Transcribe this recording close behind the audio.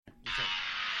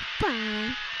Papa,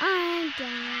 I'm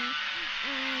down.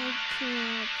 I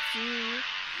can't see.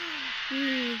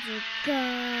 Need to go.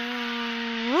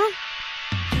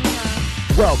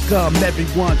 Welcome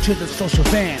everyone to the social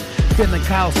van. Feeling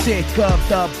Kyle sick of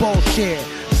the bullshit.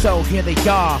 So here they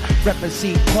are, reppin'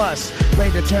 C+,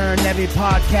 ready to turn every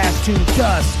podcast to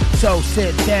dust. So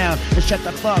sit down and shut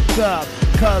the fuck up,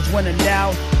 cause when in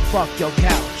doubt, fuck your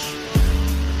couch.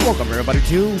 Welcome everybody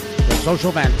to the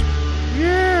social vent.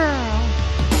 Yeah!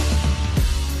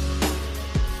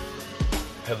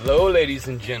 Hello ladies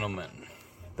and gentlemen.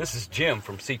 This is Jim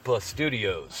from C+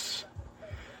 Studios.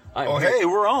 Hey,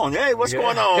 we're on. Hey, what's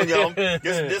going on, yo?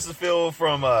 This is Phil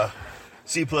from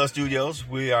C+ Studios.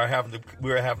 We are having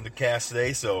the cast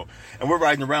today, and we're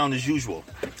riding around as usual.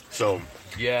 So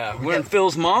yeah, we're in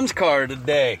Phil's mom's car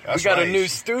today. That's we got right. a new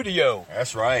studio.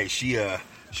 That's right. She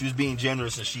was being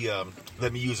generous and she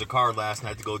let me use a car last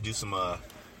night to go do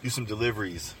some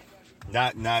deliveries.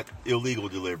 Not illegal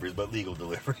deliveries, but legal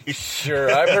deliveries.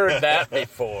 Sure, I've heard that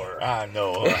before. I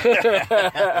know.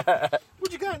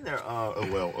 What you got in there?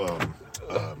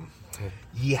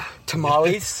 Yeah.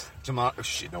 Tamales?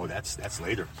 Shit, no, that's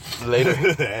later. Later?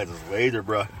 That is later,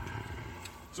 bro.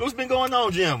 So what's been going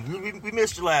on, Jim? We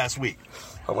missed you last week.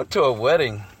 I went to a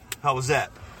wedding. How was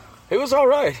that? It was all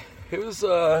right. It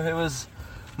was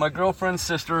my girlfriend's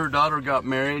sister. Her daughter got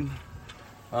married.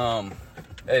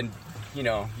 And you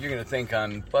know, you're going to think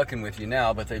I'm fucking with you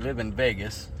now, but they live in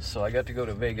Vegas, so I got to go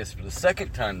to Vegas for the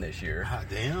second time this year. Ah,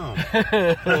 damn.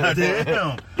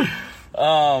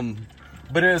 Damn.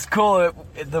 But it was cool.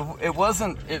 It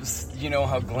wasn't, you know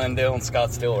how Glendale and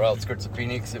Scottsdale are outskirts of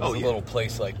Phoenix? It was a little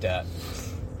place like that.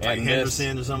 Like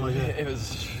Henderson or something like that? It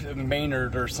was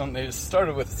Maynard or something. It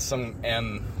started with some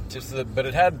M, but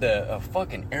it had a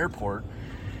fucking airport.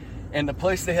 And the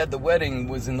place they had the wedding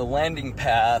was in the landing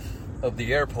path of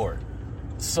the airport.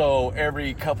 So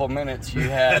every couple minutes you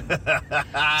had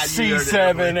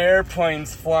C-7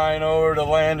 airplanes flying over to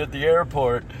land at the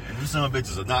airport. You son of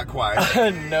bitches are not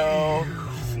quiet. No.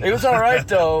 It was all right,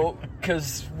 though,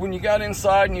 because when you got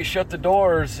inside and you shut the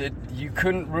doors, you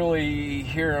couldn't really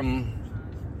hear them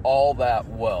all that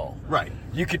well. Right.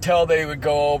 You could tell they would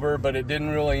go over, but it didn't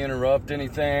really interrupt any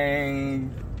of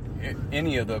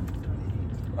the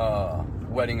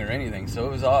wedding or anything.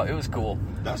 So it was cool.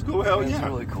 That's cool. Hell yeah. It was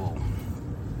really cool.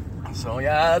 So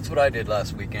yeah, that's what I did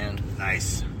last weekend.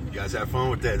 Nice. You guys have fun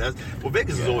with that.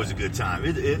 Vegas is always a good time.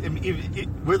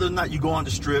 Whether or not you go on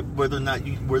the strip, whether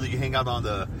you hang out on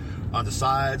the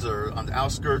sides or on the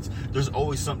outskirts, there's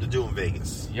always something to do in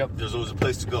Vegas. Yep. There's always a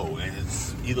place to go, and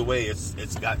it's either way,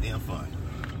 it's goddamn fun.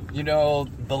 You know,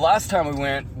 the last time we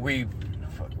went,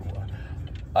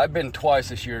 I've been twice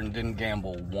this year and didn't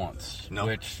gamble once. No.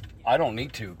 Which I don't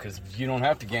need to, because you don't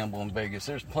have to gamble in Vegas.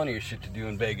 There's plenty of shit to do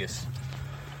in Vegas.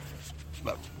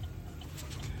 But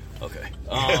okay.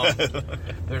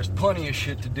 There's plenty of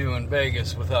shit to do in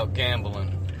Vegas without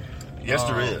gambling. Yes,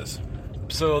 there is.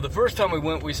 So the first time we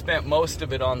went, we spent most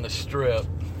of it on the Strip,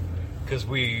 because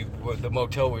the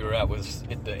motel we were at was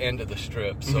at the end of the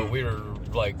Strip. So we were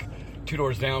like 2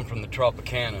 doors down from the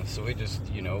Tropicana. So we just,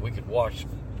 we could walk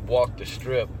the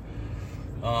Strip.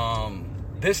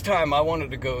 This time I wanted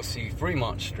to go see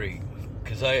Fremont Street,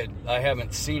 because I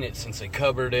haven't seen it since they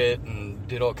covered it and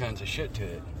did all kinds of shit to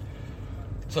it.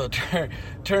 So it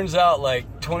turns out,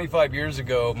 like, 25 years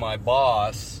ago, my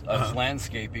boss, I was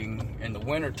landscaping, in the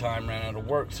wintertime ran out of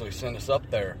work, so he sent us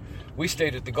up there. We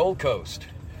stayed at the Gold Coast.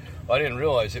 I didn't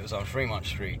realize it was on Fremont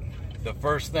Street. The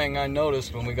first thing I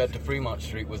noticed when we got to Fremont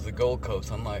Street was the Gold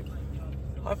Coast. I'm like,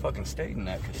 I fucking stayed in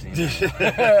that casino.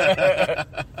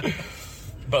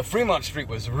 But Fremont Street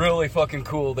was really fucking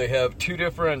cool. They have 2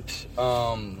 different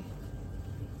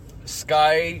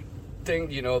sky thing,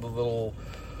 the little...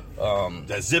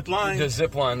 that zip line? The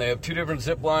zip line. They have 2 different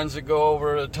zip lines that go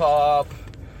over the top.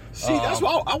 See, that's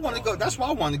why I want to go. That's why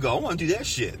I want to go. I want to do that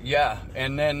shit. Yeah,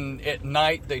 and then at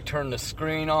night they turn the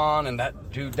screen on, and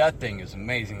that thing is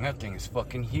amazing. That thing is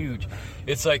fucking huge.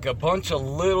 It's like a bunch of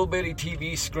little bitty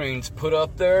TV screens put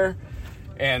up there,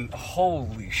 and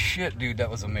holy shit, dude, that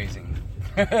was amazing.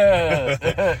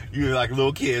 You're like a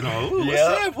little kid,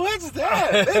 what's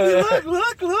that?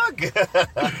 Baby, look.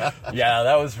 Yeah,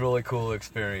 that was a really cool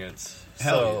experience.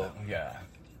 Hell yeah.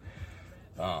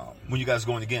 When you guys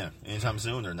going again? Anytime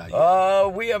soon or not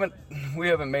yet? We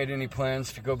haven't made any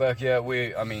plans to go back yet.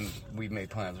 We've made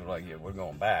plans. We're like, yeah, we're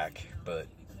going back, but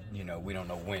we don't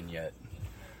know when yet.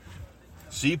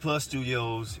 C+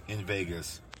 Studios in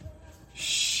Vegas.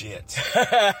 Shit.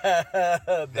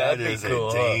 That is cool,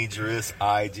 a dangerous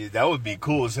idea. That would be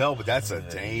cool as hell, but that's a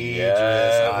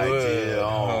dangerous idea.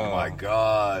 Oh my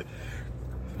God.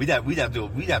 We'd have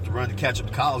to run to catch up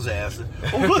to Kyle's ass.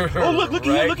 Oh look at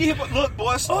Right? here, look,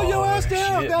 boy, slow your ass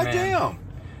down, shit, goddamn.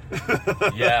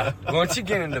 Yeah. Once you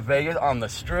get into Vegas on the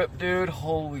Strip, dude,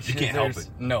 holy shit. can't help it.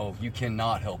 No, you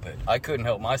cannot help it. I couldn't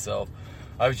help myself.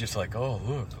 I was just like, oh,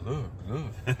 look.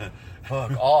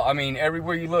 Fuck. I mean,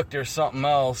 everywhere you look, there's something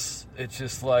else. It's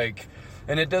just like,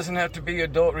 and it doesn't have to be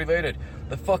adult related.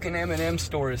 The fucking M&M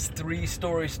store is 3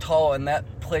 stories tall, and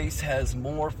that place has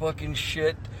more fucking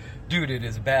shit. Dude, it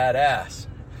is badass.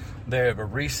 They have a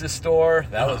Reese's store.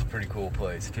 That was a pretty cool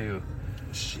place, too.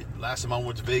 Shit. Last time I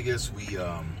went to Vegas, we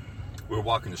were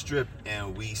walking the Strip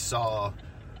and we saw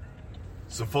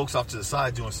some folks off to the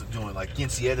side doing like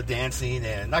quinceañera dancing,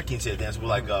 and not quinceañera dancing, but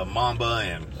like mamba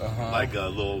and like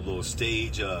little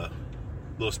stage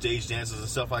dances and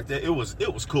stuff like that. It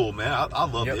was cool, man. I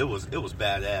loved it. It was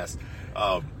badass.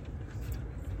 But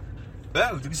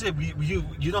like I said,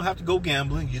 you don't have to go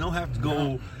gambling. You don't have to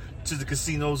go to the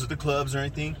casinos or the clubs or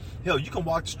anything. Hell, you can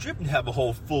walk the Strip and have a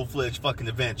whole full-fledged fucking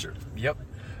adventure. Yep.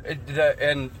 And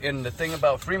the thing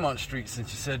about Fremont Street,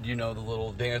 since you said, the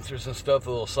little dancers and stuff,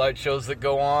 the little sideshows that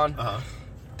go on,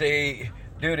 dude,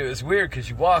 it was weird because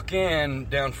you walk in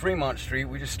down Fremont Street,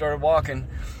 we just started walking,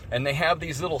 and they have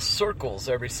these little circles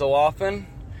every so often,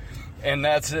 and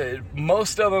that's it.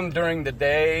 Most of them during the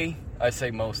day, I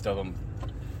say most of them,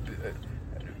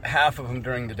 half of them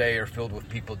during the day are filled with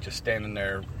people just standing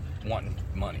there wanting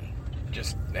money.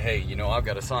 Just, hey, I've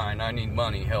got a sign, I need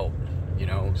money, help,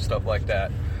 stuff like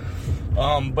that.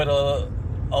 But a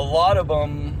lot of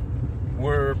them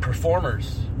were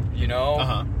performers, You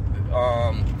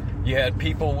had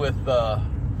people with the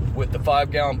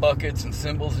 5-gallon buckets and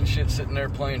cymbals and shit sitting there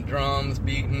playing drums,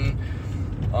 beating.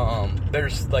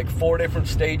 There's like 4 different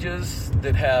stages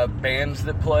that have bands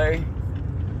that play.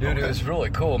 Dude, It was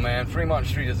really cool, man. Fremont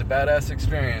Street is a badass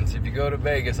experience. If you go to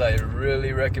Vegas, I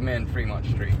really recommend Fremont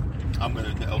Street.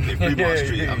 Fremont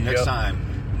Street.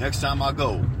 Next time I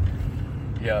go.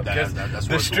 Yeah, because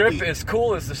the Strip, as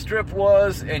cool as the Strip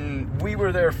was, and we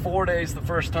were there 4 days the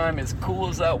first time, as cool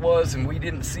as that was, and we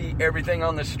didn't see everything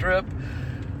on the Strip,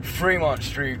 Fremont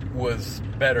Street was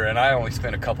better, and I only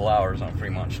spent a couple hours on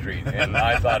Fremont Street, and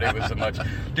I thought it was a much...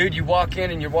 Dude, you walk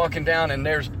in and you're walking down, and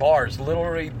there's bars,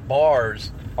 literally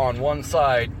bars on one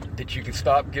side that you can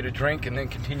stop, get a drink, and then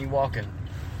continue walking.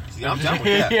 See, I'm down with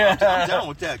that. Yeah. I'm down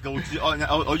with that.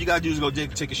 All you gotta do is go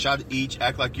take a shot of each,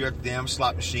 act like you're at the damn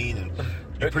slot machine, and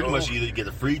you pretty much either get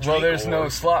a free drink. Well, there's no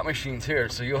slot machines here,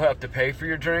 so you'll have to pay for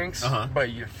your drinks. But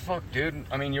fuck, dude.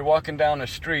 I mean, you're walking down the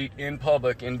street in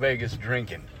public in Vegas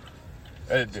drinking.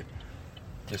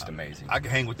 Just amazing. I can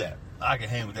hang with that.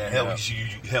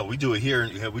 Hell, we do it here.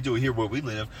 We do it here where we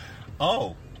live.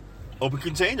 Oh, open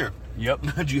container.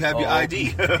 Yep. Do you have your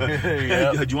ID?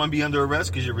 Yep. Do you want to be under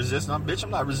arrest because you're resisting? Bitch, I'm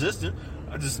not resisting.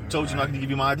 I just told you not to give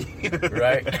you my ID.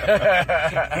 Right.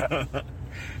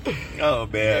 Oh,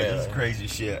 man. This is crazy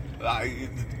shit.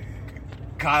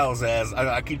 Kyle's ass.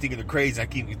 I keep thinking of crazy. I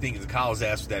keep thinking of Kyle's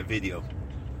ass with that video.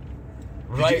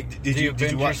 Right. Did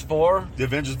you watch 4? The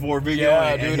Avengers 4 video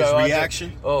and his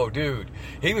reaction? Oh, dude.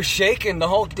 He was shaking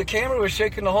the camera was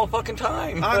shaking the whole fucking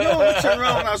time. I know. I turned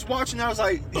around when I was watching, I was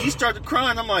like, he started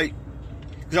crying. I'm like,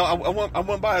 I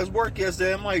went by his work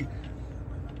yesterday. I'm like,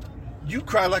 you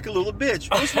cry like a little bitch.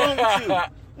 What's wrong with you?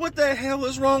 What the hell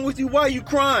is wrong with you? Why are you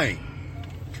crying?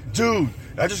 Dude,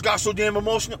 I just got so damn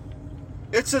emotional.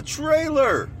 It's a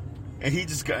trailer. And he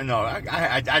just got,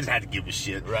 I just had to give a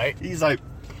shit. Right. He's like,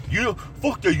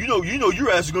 fuck that. You know,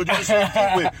 your ass is gonna do the same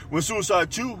thing when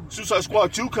Suicide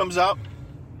Squad 2 comes out.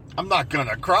 I'm not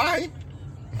gonna cry.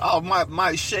 I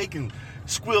might shake and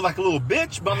squeal like a little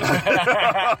bitch, but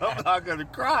I'm not gonna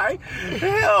cry.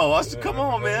 Hell, I said, come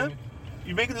on, man.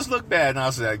 You making this look bad. And I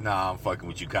was like, nah, I'm fucking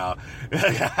with you, Kyle.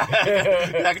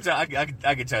 I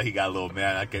can tell he got a little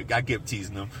mad. I kept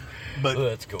teasing him. But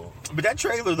that's cool. But that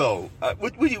trailer, though,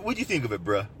 what do you think of it,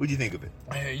 bruh? What do you think of it?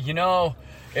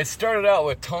 It started out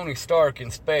with Tony Stark in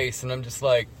space, and I'm just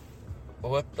like,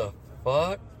 what the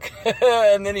fuck?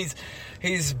 And then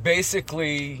he's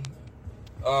basically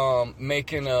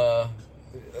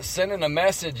sending a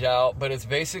message out, but it's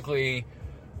basically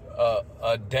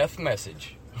a death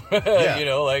message.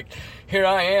 Yeah. Like, here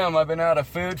I am. I've been out of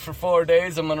food for 4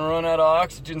 days. I'm gonna run out of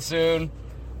oxygen soon.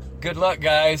 Good luck,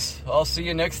 guys. I'll see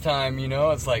you next time.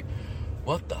 It's like,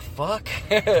 what the fuck?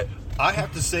 I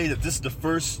have to say that this is the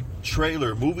first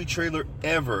movie trailer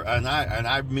ever, and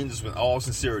I mean this with all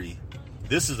sincerity.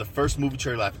 This is the first movie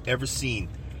trailer I've ever seen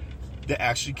that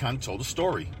actually kind of told a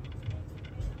story.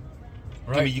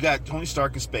 Right. I mean, you got Tony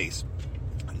Stark in space.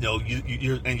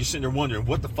 You're sitting there wondering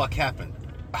what the fuck happened.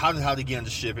 How did they get on the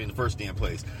ship in the first damn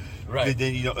place? Right. And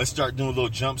then it start doing little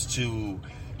jumps to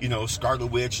you know, Scarlet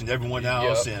Witch and everyone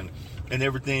else and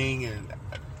everything, and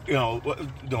you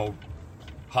know,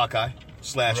 Hawkeye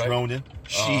 / Ronin.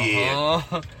 Shit.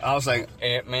 I was like,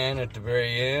 Ant-Man at the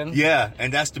very end. yeah,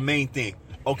 and that's the main thing.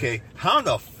 Okay, how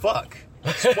the fuck?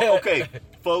 Okay,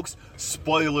 folks,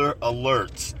 spoiler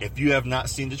alert. If you have not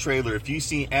seen the trailer, if you've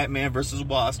seen Ant-Man vs.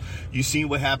 Wasp, you've seen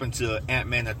what happened to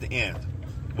Ant-Man at the end.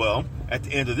 Well, at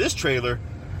the end of this trailer,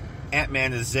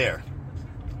 Ant-Man is there.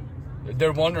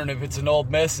 They're wondering if it's an old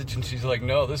message, and she's like,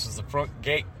 no, this is the front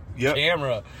gate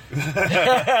camera.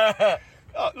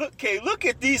 Look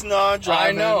at these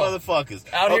non-driving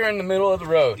motherfuckers. Out here in the middle of the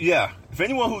road. Yeah. If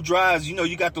anyone who drives, you know,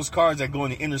 you got those cars that go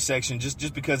in the intersection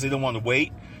just because they don't want to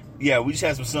wait. Yeah, we just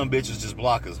had some bitches just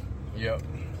block us. Yep.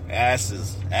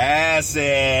 Asses. As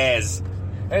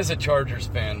a Chargers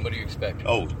fan, what do you expect?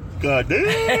 Oh, God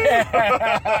damn.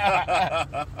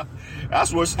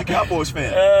 That's worse than the Cowboys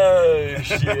fan. Oh,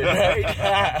 shit,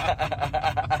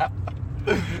 right?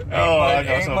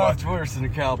 Ain't much worse than the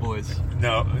Cowboys.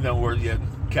 No word yet.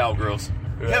 Cowgirls.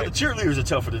 Right. Yeah, the cheerleaders are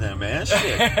tougher than them, man.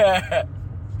 Shit.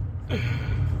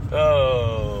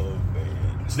 Oh,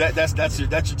 man. So that's your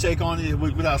take on it.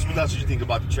 What else did you think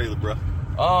about the trailer, bro?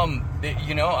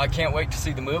 You know, I can't wait to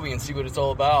see the movie and see what it's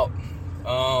all about.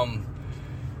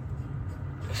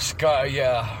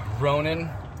 Ronin,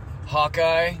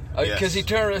 Hawkeye, because he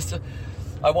turned us.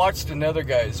 I watched another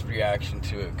guy's reaction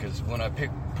to it because when I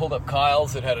pulled up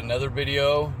Kyle's, it had another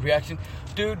video reaction.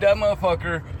 Dude, that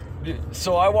motherfucker.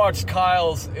 So I watched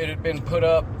Kyle's. It had been put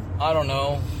up. I don't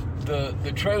know.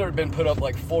 The trailer had been put up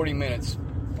like 40 minutes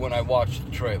when I watched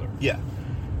the trailer. Yeah.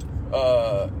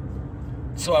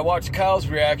 So I watched Kyle's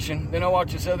reaction, then I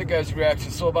watched this other guy's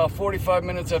reaction. So about 45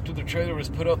 minutes after the trailer was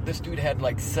put up, this dude had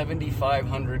like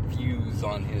 7,500 views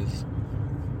on his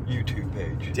YouTube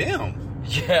page. Damn.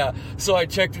 Yeah. So I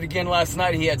checked it again last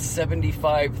night. He had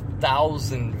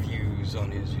 75,000 views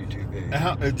on his YouTube page.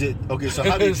 So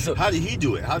how did he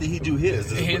do it? How did he do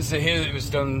his? It was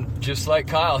done just like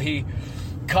Kyle.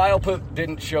 Kyle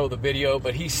didn't show the video,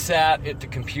 but he sat at the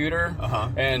computer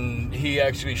and he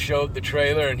actually showed the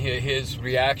trailer and his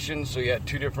reaction. So he had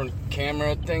two different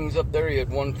camera things up there. He had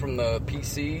one from the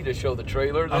PC to show the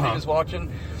trailer that he was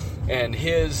watching, and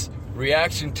his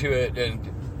reaction to it. And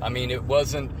I mean, it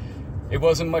wasn't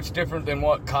much different than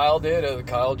what Kyle did.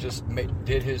 Kyle just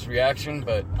did his reaction,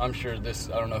 but I'm sure I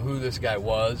don't know who this guy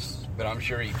was, but I'm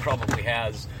sure he probably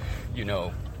has,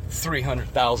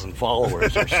 300,000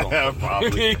 followers or something.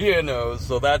 Probably.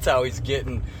 So that's how he's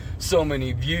getting so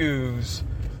many views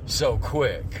so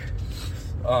quick.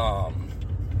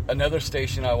 Another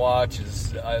station I watch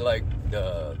I like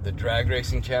the drag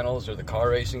racing channels or the car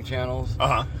racing channels.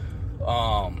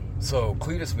 So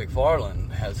Cletus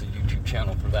McFarland has a YouTube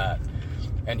channel for that.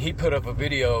 And he put up a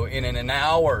video, and in an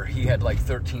hour, he had like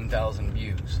 13,000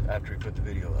 views after he put the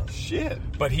video up. Shit.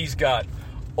 But he's got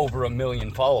over 1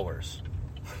 million followers.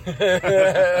 We'll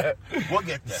get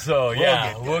there. So,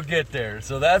 we'll get there.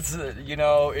 So that's,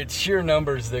 it's sheer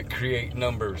numbers that create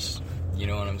numbers. You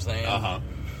know what I'm saying?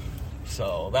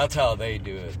 So that's how they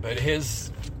do it. But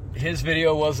his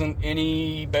video wasn't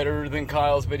any better than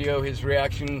Kyle's video. His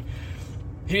reaction...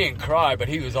 He didn't cry, but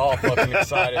he was all fucking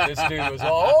excited. This dude was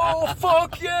all, oh,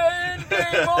 fuck yeah,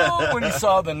 game on, when he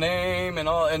saw the name and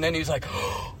all. And then he was like,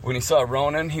 when he saw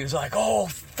Ronin, he was like, oh,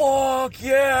 fuck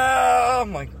yeah.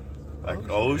 I'm like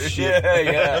oh, shit.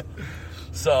 Yeah.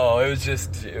 So it was,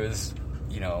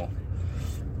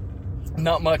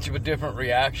 not much of a different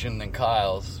reaction than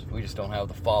Kyle's. We just don't have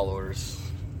the followers.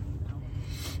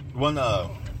 When, I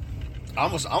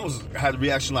almost had a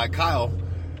reaction like Kyle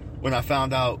when I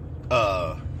found out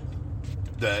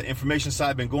the information site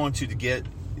I've been going to get,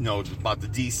 about the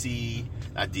DC,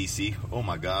 not DC. Oh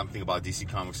my God, I'm thinking about DC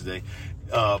Comics today.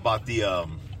 About the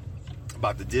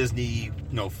Disney,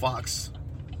 Fox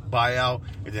buyout,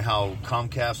 and then how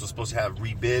Comcast was supposed to have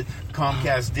rebid.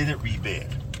 Comcast didn't rebid.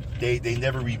 They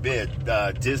never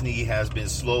rebid. Disney has been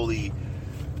slowly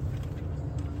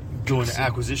doing the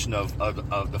acquisition of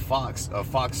the Fox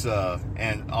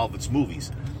and all of its movies.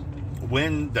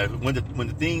 When the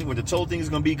total thing is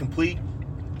going to be complete,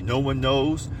 no one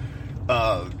knows.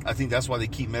 I think that's why they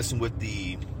keep messing with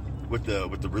the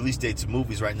release dates of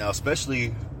movies right now,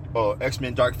 especially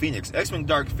X-Men Dark Phoenix. X-Men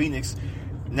Dark Phoenix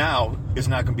now is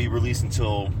not going to be released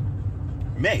until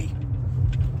May.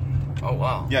 Oh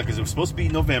wow! Yeah, because it was supposed to be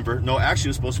November. No, actually, it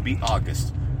was supposed to be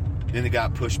August. Then it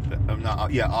got pushed.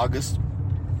 August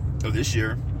of this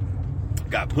year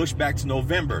got pushed back to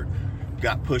November.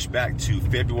 Got pushed back to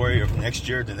February of next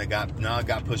year. Then it got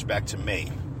pushed back to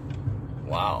May.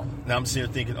 Wow. Now I'm sitting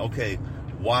here thinking, okay,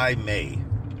 why May?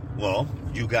 Well,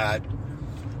 you got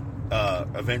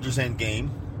Avengers Endgame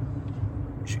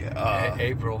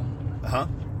April. Huh?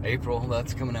 April.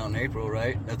 That's coming out in April,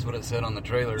 right? That's what it said on the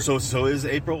trailer. So is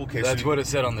April? Okay. That's what it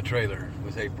said on the trailer.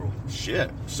 Was April.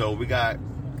 Shit. So we got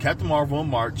Captain Marvel in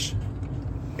March,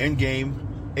 Endgame,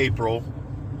 April,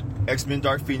 X-Men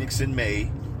Dark Phoenix in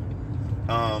May.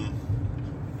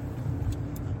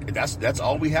 That's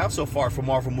all we have so far for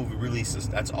Marvel movie releases.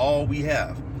 That's all we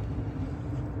have.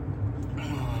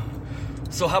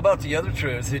 So how about the other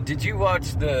trailers? Did you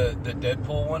watch the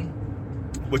Deadpool one?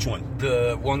 Which one?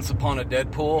 The Once Upon a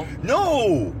Deadpool?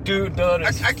 No! Dude, that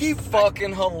is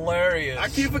fucking hilarious. I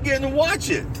keep forgetting to watch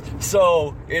it.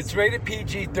 So, it's rated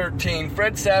PG-13.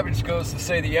 Fred Savage goes to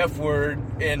say the F word,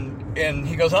 and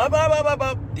he goes, up, up, up, up,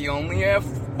 up. The only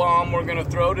F-bomb we're going to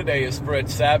throw today is Fred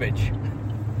Savage.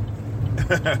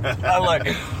 I'm like,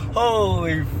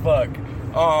 holy fuck.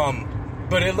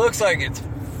 But it looks like it's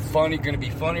funny, going to be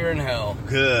funnier than hell.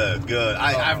 Good.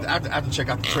 I have to check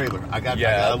out the trailer.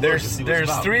 There's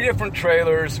 3 different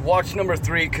trailers. Watch number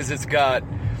 3 because it's got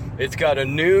a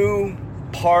new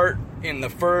part in the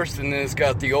first, and then it's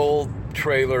got the old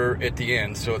trailer at the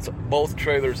end. So it's both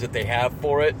trailers that they have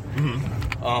for it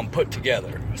put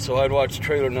together. So I'd watch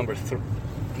trailer number 3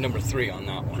 on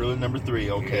that one. Trailer number 3,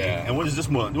 okay. Yeah. And when does this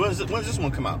one? When does this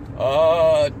one come out?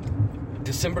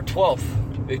 December 12th.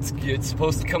 It's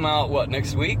supposed to come out,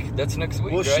 next week? That's next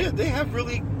week, well, right? Shit, they have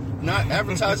really not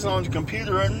advertising on the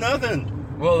computer or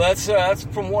nothing. Well, that's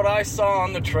from what I saw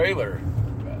on the trailer.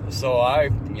 So I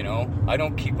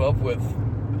don't keep up with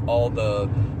all the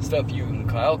stuff you and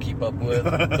Kyle keep up with,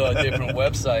 the different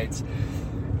websites.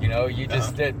 You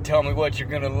just tell me what you're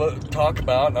going to talk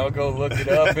about, and I'll go look it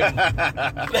up.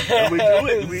 And we do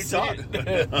it. We talk.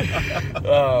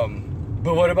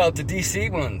 But what about the DC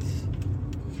ones?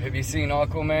 Have you seen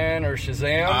Aquaman or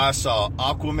Shazam? I saw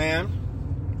Aquaman.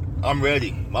 I'm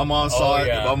ready. My mom saw it.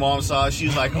 Yeah. My mom saw it.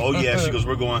 She's like, oh, yeah. She goes,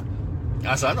 we're going.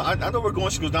 I said, I know we're going.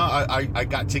 She goes, no, I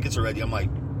got tickets already. I'm like,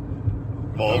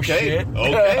 well, okay.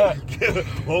 Okay.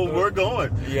 Well, we're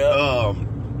going. Yeah.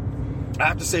 I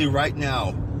have to say right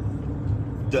now,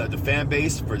 the fan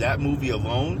base for that movie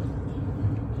alone,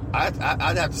 I'd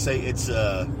have to say it's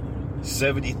a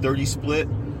 70-30 split.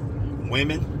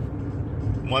 Women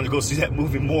want to go see that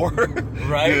movie more,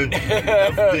 right?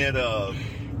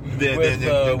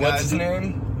 than what's his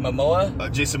name?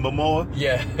 Momoa? Jason Momoa.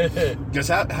 Yeah. Because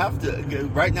have to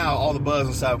right now, all the buzz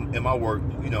inside in my work,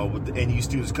 with the NU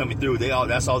students coming through,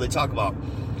 that's all they talk about.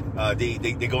 They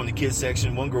go in the kids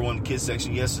section. One girl went in the kids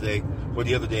section yesterday or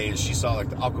the other day, and she saw like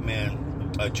the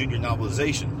Aquaman junior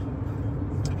novelization.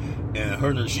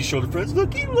 And she showed her friends,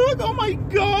 look, oh my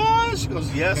gosh. She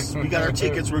goes, yes, we got our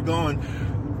tickets, we're going.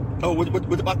 Oh,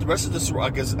 what about the rest of the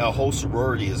I guess a whole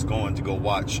sorority is going to go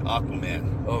watch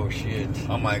Aquaman. Oh, shit.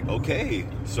 I'm like, okay,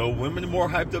 so women are more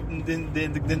hyped up than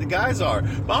the guys are.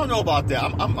 But I don't know about that.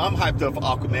 I'm hyped up for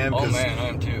Aquaman. Oh, man, I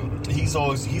am too. He's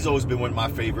always been one of my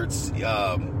favorites.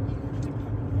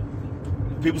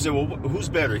 People say, well, who's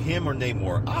better, him or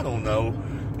Namor? I don't know.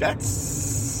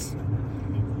 It's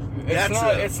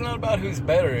not about who's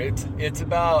better. It's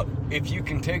about if you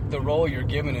can take the role you're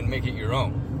given and make it your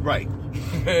own. Right.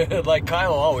 Like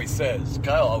Kyle always says.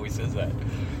 Kyle always says that.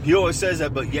 He always says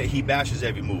that, but yet he bashes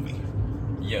every movie.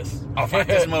 Yes. Oh, fuck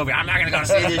this movie. I'm not going to go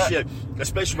see this shit.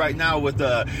 Especially right now with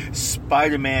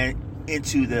Spider-Man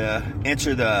Enter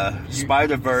the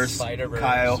Spider-Verse.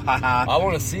 Kyle. I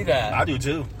want to see that. I do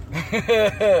too.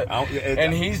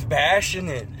 And he's bashing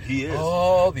it. He is.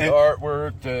 Oh, the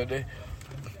artwork,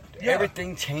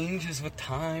 everything changes with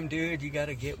time, dude. You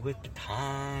gotta get with the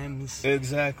times.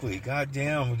 Exactly.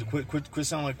 Goddamn. Quit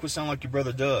sound like your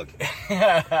brother Doug.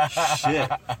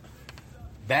 Shit.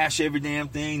 Bash every damn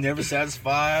thing. Never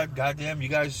satisfied. Goddamn. You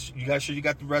guys sure you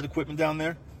got the right equipment down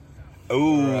there?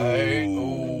 Ooh. Right.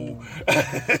 Ooh.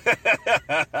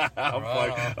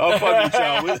 I'm fucking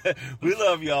with y'all. We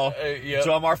love y'all. Yep.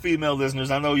 To all our female listeners,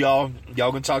 I know y'all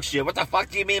gonna talk shit. What the fuck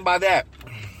do you mean by that?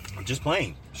 I'm just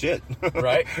playing. Shit.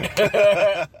 Right?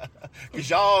 Because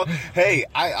y'all, hey,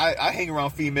 I hang around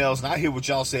females and I hear what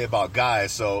y'all say about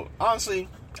guys. So, honestly,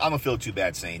 I don't feel too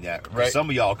bad saying that. Right. Some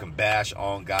of y'all can bash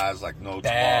on guys like no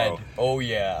Bad. tomorrow. Oh,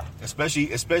 yeah. Especially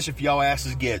if y'all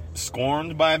asses get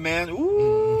scorned by a man.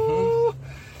 Ooh.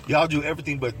 Y'all do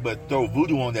everything but throw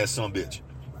voodoo on that son bitch.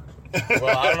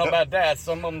 Well, I don't know about that.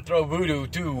 Some of them throw voodoo,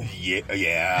 too.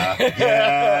 Yeah,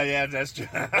 that's true.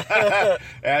 That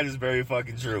is very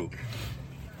fucking true.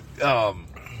 I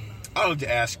wanted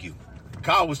to ask you.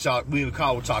 We and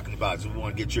Kyle were talking about it, so we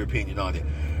want to get your opinion on it.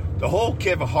 The whole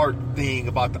Kevin Hart thing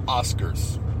about the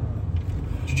Oscars.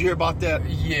 Did you hear about that?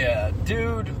 Yeah,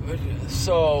 dude.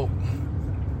 So,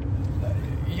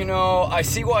 I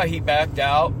see why he backed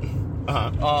out.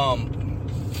 Uh-huh.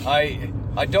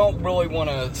 I don't really want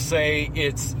to say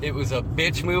it was a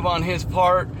bitch move on his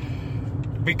part,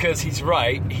 because he's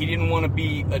right. He didn't want to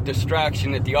be a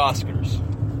distraction at the Oscars,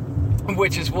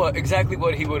 which is exactly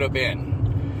what he would have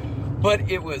been.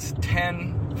 But it was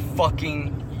 10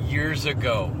 fucking years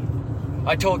ago.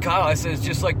 I told Kyle, I said, it's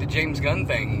just like the James Gunn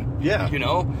thing. Yeah. You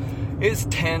know? It's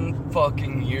 10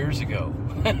 fucking years ago.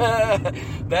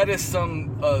 That is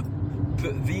some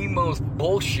the most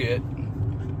bullshit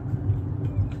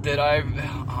that I don't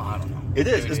know. It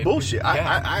is. It's bullshit.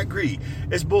 Yeah. I agree.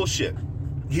 It's bullshit.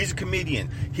 He's a comedian.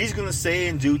 He's going to say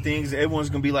and do things. Everyone's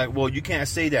going to be like, well, you can't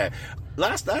say that.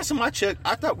 Last time I checked,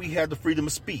 I thought we had the freedom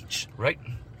of speech. Right.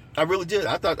 I really did.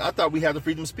 I thought we had the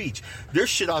freedom of speech. There's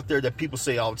shit out there that people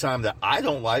say all the time that I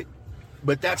don't like,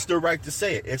 but that's their right to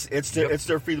say it. It's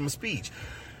their freedom of speech.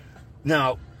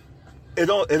 Now, it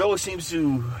always seems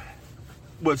to,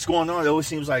 what's going on, it always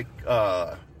seems like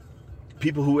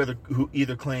people who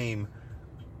either claim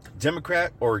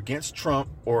Democrat or against Trump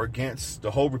or against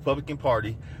the whole Republican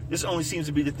Party, this only seems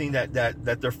to be the thing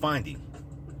that they're finding.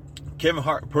 Kevin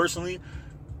Hart, personally,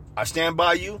 I stand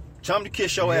by you. Time to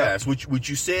kiss your ass. Which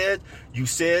you said,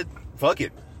 fuck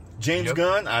it. James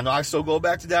Gunn, I know I still go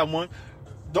back to that one.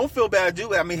 Don't feel bad,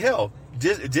 dude. I mean, hell,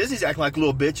 Disney's acting like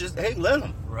little bitches. Hey, let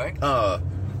them. Right.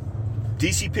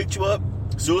 DC picked you up.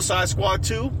 Suicide Squad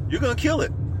 2, you're going to kill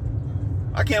it.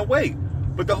 I can't wait.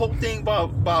 But the whole thing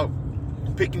about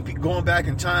going back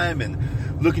in time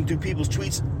and looking through people's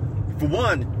tweets, for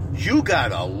one, you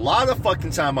got a lot of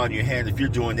fucking time on your hands if you're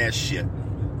doing that shit.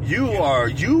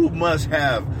 You must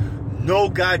have no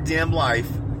goddamn life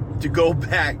to go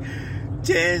back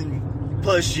 10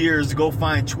 plus years to go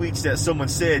find tweets that someone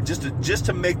said just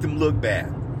to make them look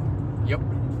bad. Yep.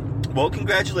 Well,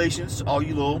 congratulations to all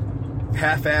you little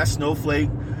half-ass snowflake,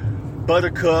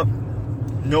 buttercup,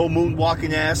 no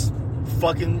moonwalking ass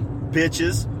fucking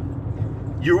bitches.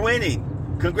 You're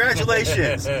winning.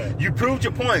 Congratulations. You proved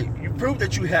your point. You proved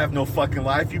that you have no fucking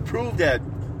life. You proved that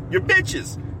you're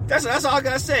bitches. That's all I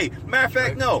gotta say. Matter of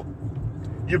fact, no.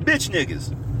 You're bitch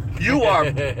niggas. You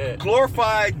are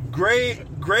glorified grade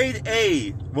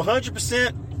A,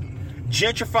 100%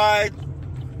 gentrified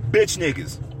bitch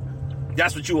niggas.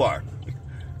 That's what you are.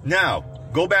 Now,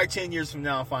 go back 10 years from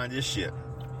now and find this shit.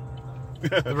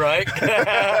 Right?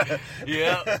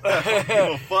 Yeah.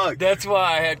 Oh, fuck. That's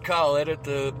why I had Kyle edit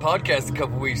the podcast a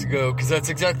couple weeks ago, because that's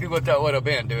exactly what that would have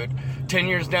been, dude. 10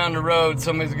 years down the road,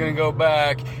 somebody's going to go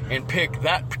back and pick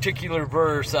that particular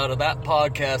verse out of that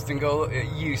podcast and go,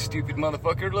 you stupid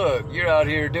motherfucker, look, you're out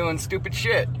here doing stupid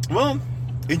shit. Well,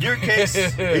 in your case,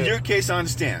 I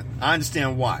understand. I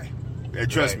understand why.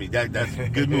 Trust me, that's a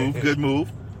good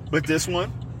move. But this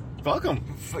one, fuck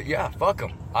them. Yeah, fuck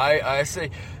them. I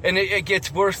say, and it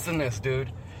gets worse than this,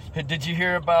 dude. Did you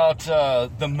hear about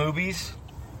the movies?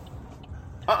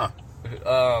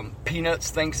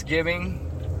 Peanuts Thanksgiving.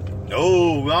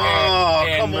 No, come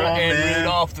on, man. And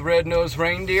Rudolph the Red-Nosed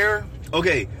Reindeer.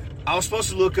 Okay, I was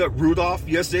supposed to look up Rudolph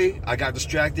yesterday. I got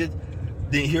distracted.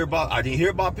 I didn't hear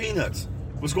about Peanuts.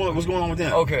 What's going on with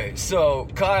them? Okay, so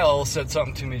Kyle said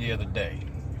something to me the other day,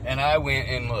 and I went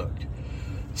and looked.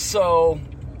 So,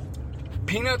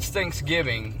 Peanuts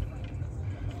Thanksgiving,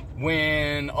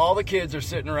 when all the kids are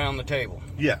sitting around the table.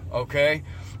 Yeah. Okay?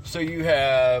 So you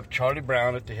have Charlie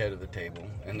Brown at the head of the table,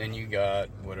 and then you got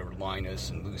whatever,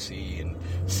 Linus and Lucy and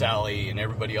Sally and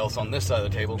everybody else on this side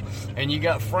of the table, and you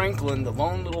got Franklin, the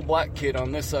lone little black kid,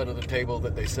 on this side of the table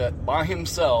that they set by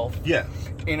himself. Yeah.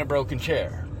 In a broken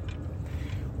chair.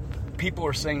 People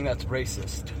are saying that's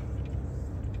racist.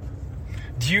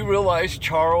 Do you realize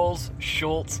Charles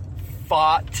Schulz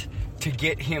fought to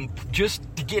get him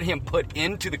put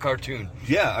into the cartoon?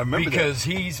 Yeah, I remember because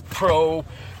that.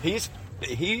 He's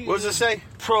what does it say?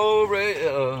 Pro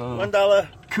 $1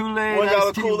 Kool-Aid.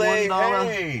 $1 Kool-Aid.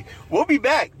 Hey, we'll be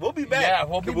back. Yeah, we'll be back.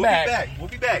 We'll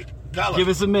be back. $1. Give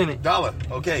us a minute.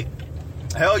 $1. Okay.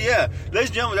 Hell yeah. Ladies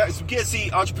and gentlemen, some kids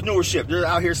see entrepreneurship. They're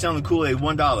out here selling Kool-Aid,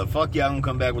 $1. Fuck yeah, I'm gonna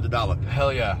come back with $1.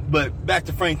 Hell yeah. But back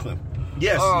to Franklin.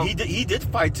 Yes, he did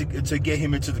fight to get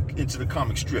him into the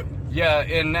comic strip. Yeah,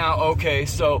 and now, okay,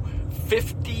 so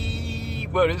 50,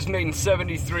 well, it was made in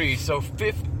 73, so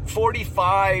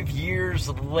 45 years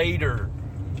later,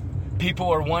 people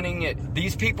are wanting it.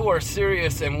 These people are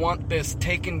serious and want this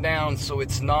taken down so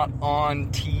it's not on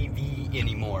TV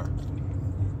anymore.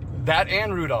 That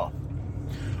and Rudolph.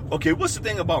 Okay, what's the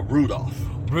thing about Rudolph?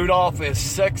 Rudolph is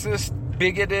sexist,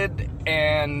 bigoted,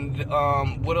 and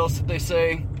what else did they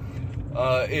say?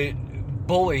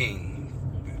 Bullying.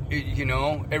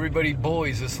 Everybody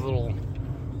bullies this little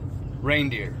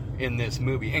reindeer in this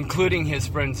movie, including his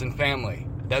friends and family.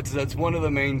 That's one of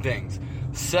the main things.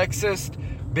 Sexist,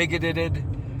 bigoted,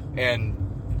 and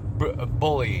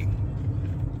bullying.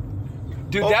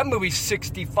 Dude, that movie's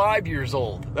 65 years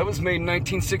old. That was made in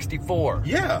 1964.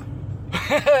 Yeah.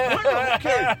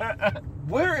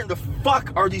 Where in the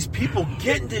fuck are these people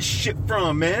getting this shit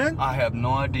from, man? I have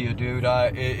no idea, dude.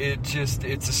 It's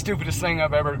the stupidest thing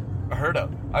I've ever heard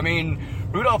of. I mean,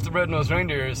 Rudolph the Red-Nosed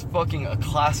Reindeer is fucking a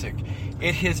classic.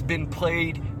 It has been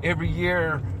played every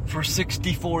year for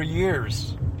 64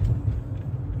 years.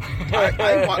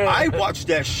 I watched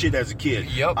that shit as a kid.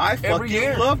 Yep. I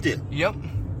fucking loved it. Yep.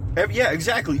 Yeah,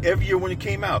 exactly. Every year when it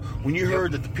came out, when you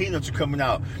heard that the Peanuts are coming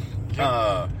out,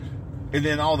 and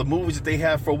then all the movies that they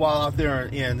have for a while out there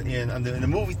in the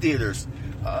movie theaters,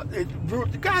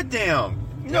 goddamn,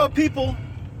 you know, people,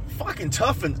 fucking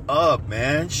toughen up,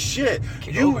 man.It.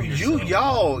 You're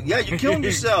killing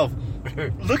yourself.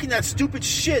 Looking at stupid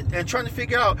shit and trying to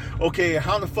figure out, okay,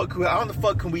 how in the fuck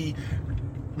can we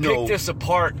pick this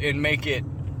apart and make it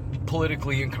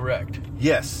politically incorrect?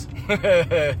 Yes.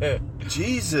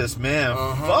 Jesus, man.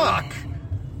 Fuck.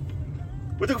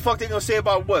 What the fuck they gonna say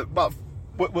about what? About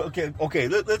what? Okay.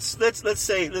 Let's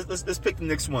pick the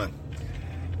next one.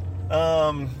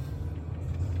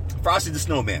 Frosty the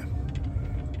Snowman.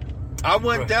 I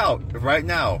went out right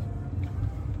now.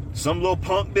 Some little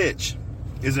punk bitch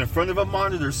is in front of a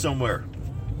monitor somewhere,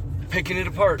 picking it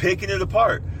apart.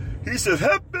 He says,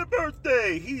 "Happy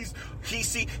birthday." He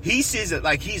sees it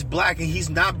like he's black and he's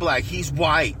not black. He's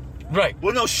white. Right.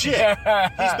 Well, no shit.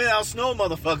 He's been out snow,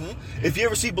 motherfucker. If you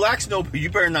ever see black snow, you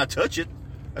better not touch it.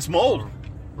 That's mold.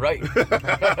 Right.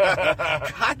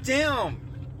 God damn.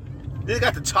 They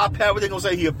got the top hat. What they gonna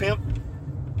say? He a pimp?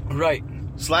 Right.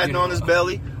 Sliding on his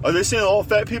belly. Are they saying all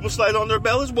fat people slide on their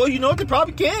bellies? Well, you know what? They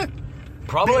probably can.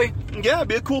 Probably. It'd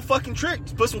be a cool fucking trick.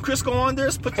 Put some Crisco on there,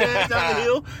 put the ass down the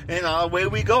hill, and away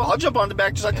we go. I'll jump on the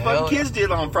back just like the fucking kids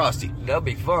did on Frosty. That'd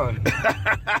be fun.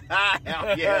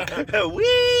 Hell yeah.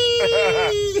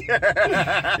 Whee!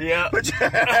 Yeah. Put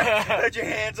your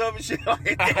hands up and shit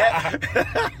like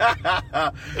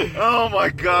that. Oh my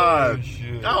God.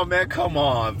 Oh man, come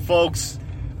on, folks.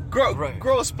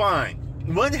 Grow a spine.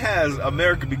 When has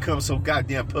America become so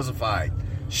goddamn pussified?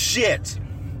 Shit.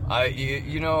 It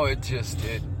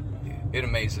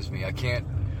amazes me. I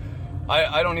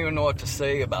don't even know what to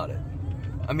say about it.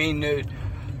 I mean,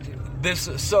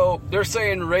 so they're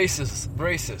saying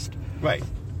racist. Right.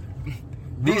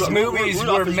 These movies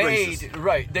Rudolph were is made, racist.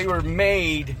 right, they were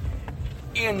made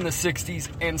in the 60s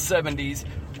and 70s,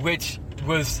 which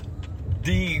was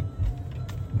the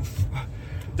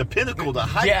pinnacle, the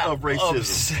height of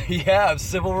racism. Of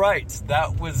civil rights.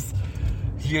 That was,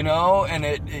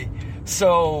 and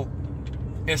so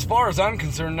as far as I'm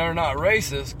concerned, they're not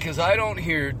racist because I don't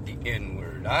hear the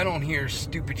N-word. I don't hear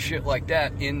stupid shit like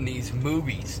that in these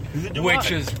movies,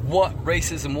 which is what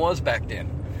racism was back then.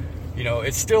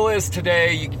 It still is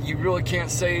today. You really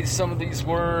can't say some of these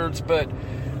words, but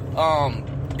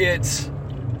it's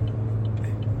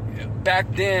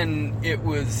back then it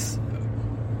was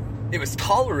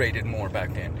tolerated more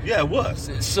back then. Yeah, it was.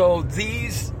 So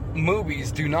these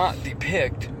movies do not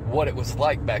depict what it was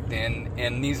like back then,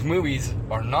 and these movies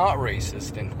are not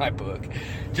racist in my book.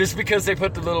 Just because they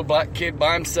put the little black kid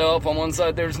by himself on one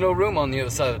side, there's no room on the other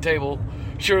side of the table.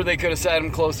 Sure, they could have sat him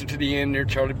closer to the end near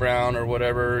Charlie Brown or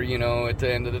whatever, at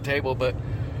the end of the table, but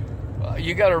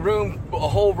you got a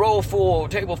whole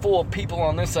table full of people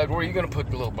on this side. Where are you going to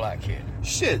put the little black kid?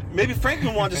 Shit, maybe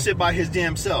Franklin wanted to sit by his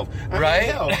damn self.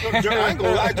 Right? I ain't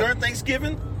gonna lie, during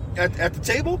Thanksgiving, at the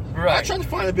table, right. I try to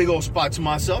find a big old spot to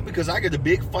myself because I get a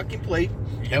big fucking plate,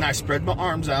 and I spread my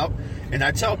arms out, and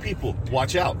I tell people,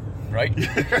 watch out. Right?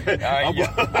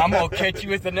 I'm going to catch you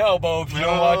with an elbow if you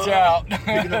don't watch out.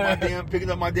 picking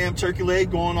up my damn turkey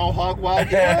leg, going all hog wild.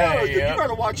 Yeah, you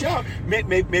better watch out.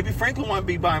 Maybe Franklin want to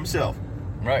be by himself.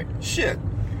 Right. Shit.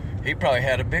 He probably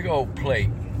had a big old plate.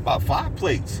 About 5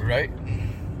 plates. Right?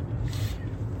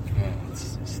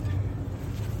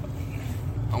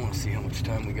 I want to see how much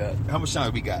time we got. How much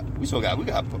time we got? We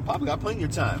probably got plenty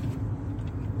of time.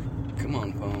 Come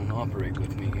on, phone. Operate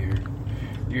with me here.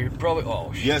 You're probably...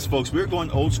 Oh, shit. Yes, folks. We're going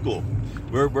old school.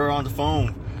 We're on the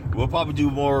phone. We'll probably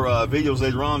do more videos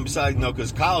later on. Besides,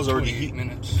 because Kyle's already... 28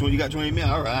 minutes. You got 20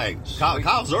 minutes? All right.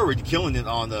 Kyle's already killing it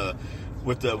on the...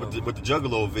 With the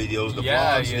Juggalo videos, the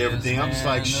vlogs and everything. Man. I'm just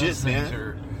like, shit,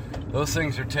 man. Those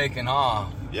things are taking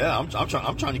off. Yeah, I'm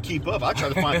trying to keep up. I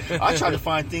try to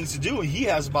find things to do, and he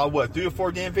has about 3 or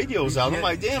 4 damn videos out. I'm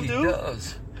like, damn, dude. He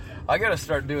does. I gotta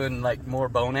start doing more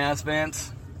bone ass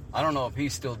vents. I don't know if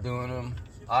he's still doing them.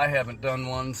 I haven't done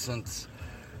one since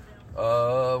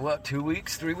 2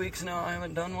 weeks, 3 weeks now. I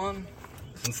haven't done one.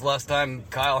 Since the last time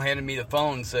Kyle handed me the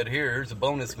phone and said, here's a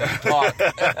bonus when you talk.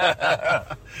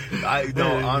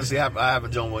 Honestly, I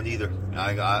haven't done one either.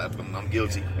 I'm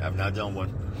guilty. I have not done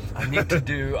one. I need to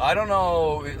do, I don't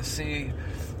know, see,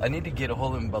 I need to get a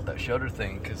hold of him about that Shudder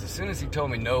thing, because as soon as he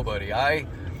told me nobody, I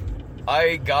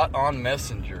got on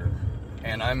Messenger,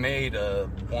 and I made a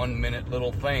 1-minute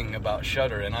little thing about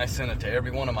Shudder, and I sent it to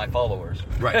every one of my followers.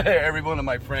 Right. Every one of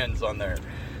my friends on there,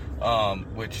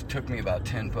 which took me about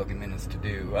 10 fucking minutes to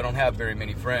do. I don't have very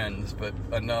many friends, but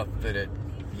enough that it,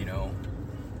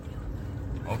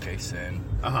 okay, Sin.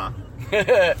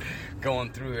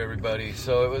 Going through everybody,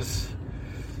 so it was...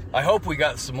 I hope we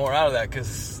got some more out of that,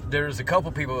 because there's a couple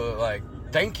people that like,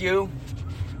 thank you.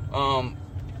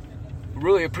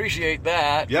 Really appreciate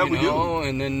that. Yeah, we do.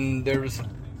 And then there's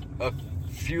a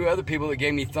few other people that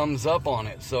gave me thumbs up on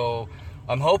it. So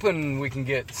I'm hoping we can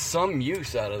get some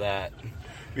use out of that.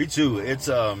 Me too. It's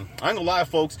I ain't gonna lie,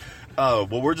 folks.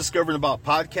 What we're discovering about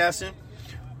podcasting,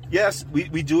 yes,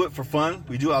 we do it for fun.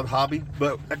 We do our hobby,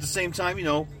 but at the same time, we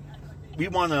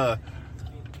want to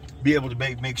be able to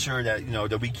make sure that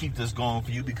that we keep this going for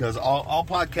you, because all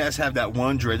podcasts have that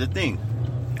one dreaded thing: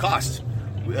 cost.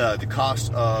 The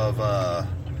cost of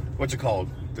what's it called?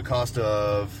 The cost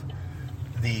of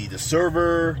the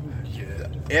server,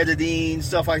 editing,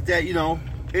 stuff like that. It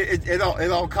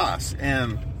all costs,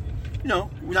 and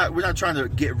we're not trying to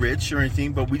get rich or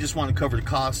anything, but we just want to cover the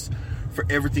costs for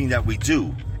everything that we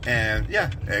do, and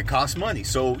it costs money.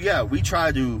 So we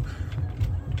try to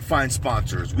find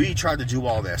sponsors. We try to do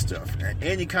all that stuff, and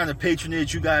any kind of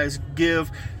patronage you guys give,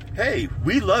 hey,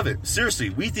 we love it. Seriously,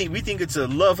 we think it's a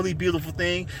lovely, beautiful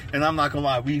thing. And I'm not gonna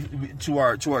lie, we've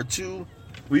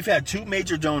had 2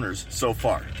 major donors so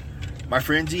far. My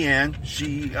friend Deanne,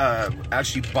 she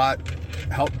actually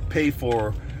helped pay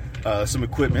for some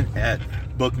equipment at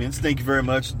Bookman's. Thank you very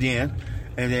much, Deanne.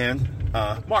 And then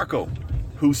Marco,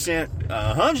 who sent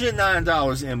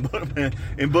 $109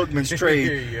 in Bookman's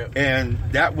trade, and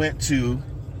that went to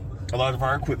a lot of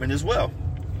our equipment as well.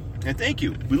 And thank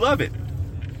you, we love it.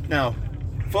 Now,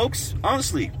 folks,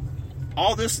 honestly,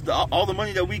 all the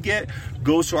money that we get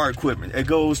goes to our equipment. It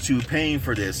goes to paying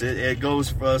for this. It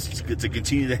goes for us to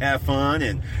continue to have fun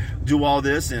and do all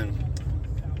this, and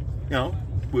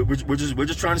we're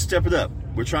just trying to step it up.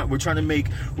 We're trying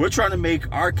to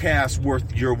make our cast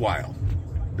worth your while.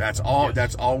 That's all. Yes.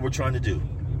 That's all we're trying to do.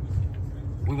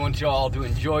 We want y'all to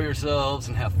enjoy yourselves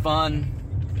and have fun.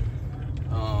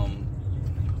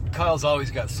 Kyle's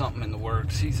always got something in the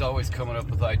works. He's always coming up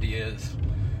with ideas.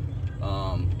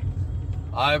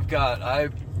 I've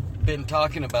been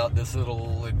talking about this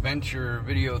little adventure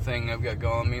video thing I've got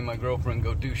going. Me and my girlfriend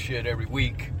go do shit every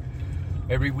week.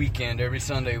 Every weekend, every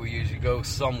Sunday, we usually go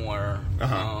somewhere.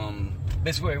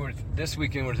 This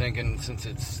weekend we're thinking, since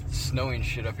it's snowing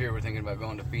shit up here, we're thinking about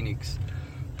going to Phoenix,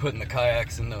 putting the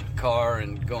kayaks in the car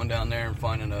and going down there and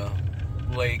finding a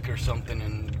lake or something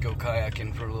and go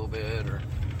kayaking for a little bit, or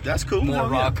that's cool. More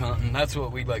rock hunting. That's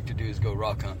what we'd like to do, is go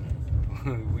rock hunting.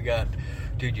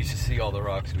 Dude, you should see all the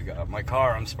rocks we got. My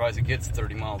car, I'm surprised it gets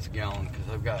 30 miles a gallon, because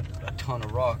I've got a ton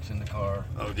of rocks in the car.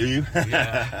 Oh, do you?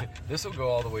 Yeah. This will go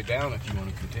all the way down if you want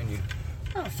to continue.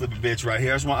 I'll flip a bitch right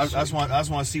here. I just want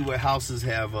to see what houses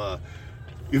have.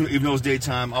 Even though it's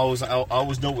daytime, I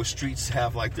always know what streets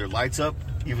have like their lights up.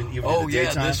 Even in the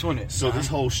daytime. This one is. So this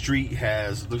whole street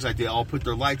looks like they all put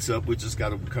their lights up. We just got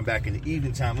to come back in the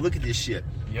evening time and look at this shit.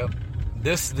 Yep.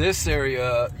 This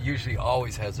area usually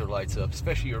always has their lights up,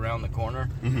 especially around the corner.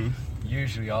 Mm-hmm.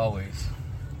 Usually always.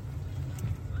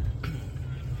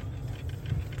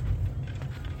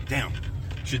 Damn.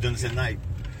 Should've done this at night.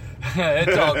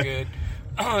 It's all good.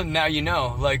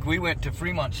 Now like we went to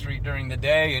Fremont Street during the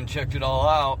day and checked it all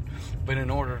out, but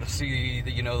in order to see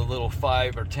the little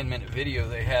 5 or 10 minute video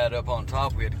they had up on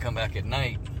top, we had to come back at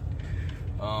night.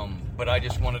 But I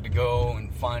just wanted to go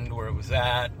and find where it was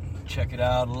at, check it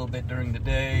out a little bit during the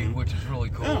day, which is really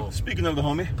cool. Oh, speaking of the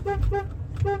homie.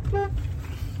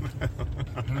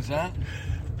 Who's that?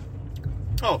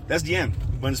 Oh, that's Deanne,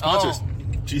 one of the sponsors. Oh.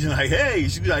 She's like, hey,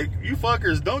 you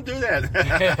fuckers, don't do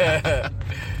that.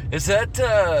 Is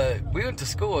that, we went to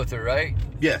school with her, right?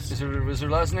 Yes. Was her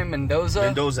last name Mendoza?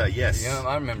 Mendoza, yes. Yeah,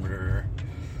 I remember her.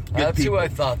 That's people. Who I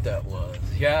thought that was.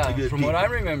 Yeah, from what I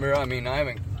remember, I mean, I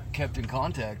haven't kept in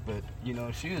contact, but,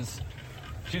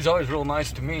 she's always real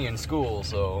nice to me in school,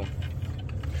 so.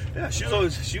 Yeah,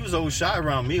 she was always shy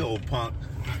around me, old punk.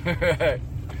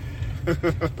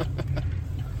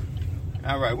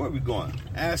 All right, where are we going?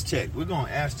 Aztec. We're going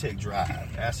Aztec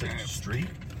Drive. Aztec Street?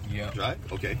 Yeah. Drive?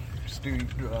 Okay. Street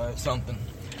something.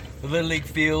 The Little League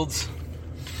fields.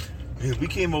 Yeah, we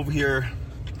came over here.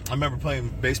 I remember playing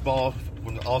baseball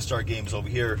when the All-Star game was over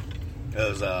here,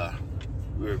 as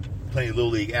we were playing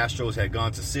Little League. Astros had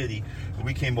gone to City, and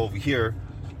we came over here,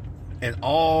 and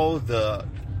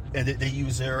they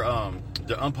use their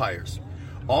umpires.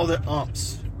 All the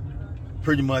umps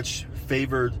pretty much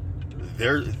favored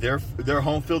their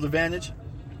home field advantage.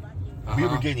 We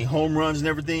were getting home runs and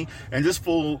everything, and this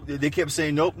fool, they kept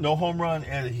saying, nope, no home run,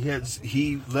 and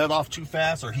he let off too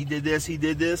fast, or he did this.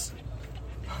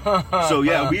 So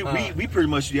yeah, we pretty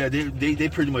much, yeah, they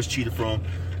pretty much cheated from,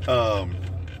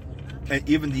 and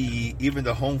even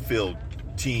the home field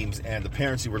teams and the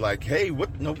parents were like, hey,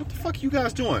 what the fuck are you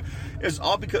guys doing? It's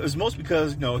mostly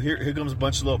because here comes a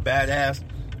bunch of little badass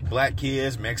black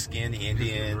kids, Mexican,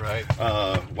 Indian, right,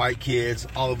 white kids,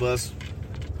 all of us.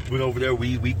 Went over there.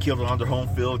 We killed it on their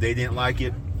home field. They didn't like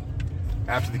it.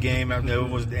 After the game, and they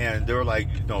were like,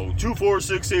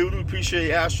 2-4-6-8. We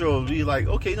appreciate Astros. We like,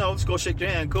 okay, let's go shake their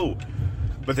hand. Cool.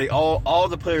 But they all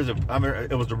the players.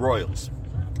 It was the Royals.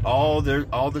 All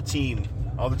the team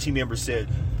members said,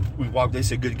 they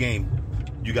said, good game.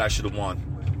 You guys should have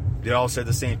won. They all said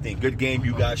the same thing. Good game.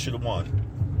 You guys should have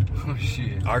won. Oh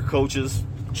shit. Our coaches,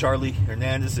 Charlie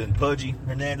Hernandez and Pudgy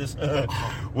Hernandez,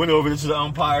 went over to the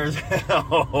umpires.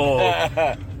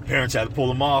 Parents had to pull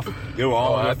them off. They were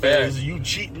all on their faces. You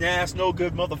cheating ass, no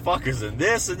good motherfuckers, and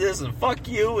this, and fuck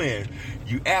you, and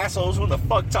you assholes. Who the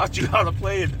fuck taught you how to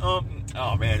play it? Oh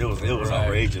man, it was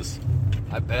outrageous.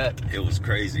 I bet it was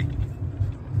crazy.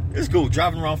 It's cool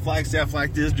driving around Flagstaff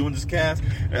like this, doing this cast,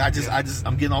 and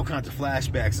I'm getting all kinds of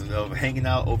flashbacks of hanging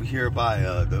out over here by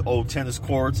the old tennis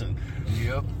courts and.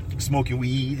 Yep. Smoking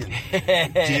weed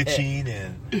and ditching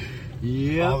and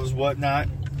all this whatnot.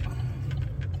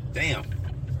 Damn.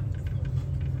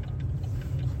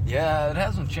 Yeah, it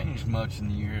hasn't changed much in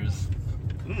the years.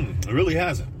 It really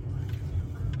hasn't.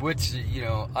 Which,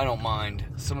 I don't mind.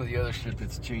 Some of the other shit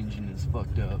that's changing is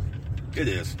fucked up. It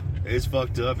is. It's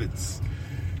fucked up. It's,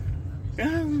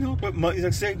 but money, like I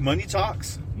say, money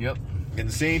talks. Yep. And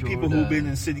the same people who've been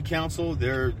in city council,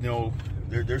 they're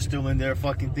still in there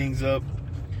fucking things up.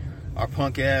 Our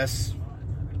punk ass,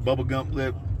 bubble gum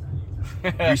lip,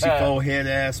 greasy forehead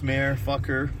ass mayor, fuck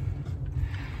her.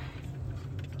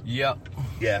 Yep.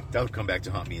 Yeah, that'll come back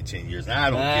to haunt me in 10 years. I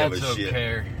don't give a shit.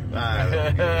 I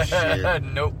don't give a shit.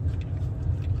 Nope.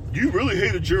 You really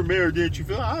hated your mayor, didn't you?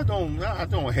 I don't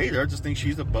hate her. I just think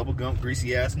she's a bubble gum,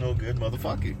 greasy ass, no good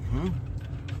motherfucker.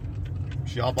 Mm-hmm.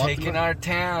 She all bought taking our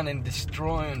town and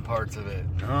destroying parts of it.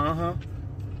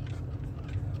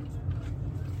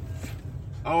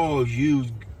 Oh, you're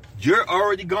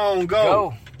already gone.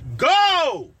 Go!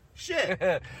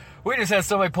 Shit! We just had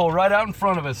somebody pull right out in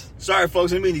front of us. Sorry,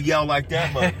 folks, I didn't mean to yell like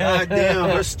that, but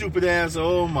goddamn, her stupid ass.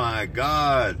 Oh my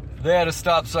god! They had a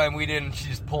stop sign, we didn't. She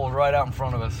just pulled right out in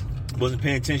front of us. Wasn't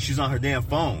paying attention. She's on her damn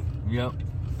phone. Yep.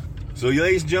 So,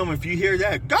 ladies and gentlemen, if you hear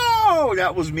that, go!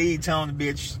 That was me telling the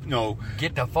bitch,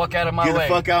 get the fuck out of my way. Get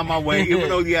the fuck out of my way. Even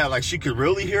though, like she could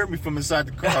really hear me from inside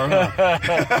the car.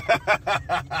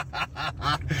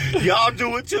 Huh? Y'all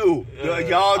do it too.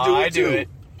 Y'all do it too. Do it.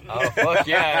 Oh, fuck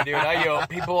yeah, dude. I yell at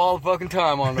people all the fucking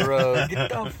time on the road. Get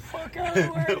the fuck out of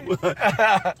the way.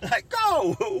 Like,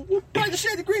 go! Why the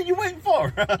shade of green you waiting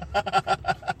for?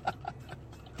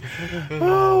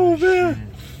 Oh,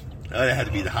 man. That had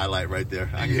to be the highlight right there.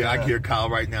 I can hear Kyle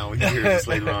right now. He hears this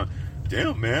later on.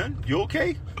 Damn, man. You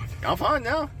okay? I'm fine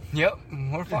now. Yep.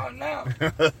 We're fine now.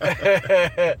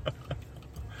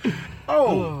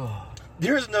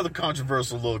 Here's another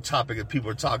controversial little topic that people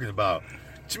are talking about.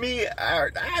 To me,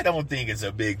 I don't think it's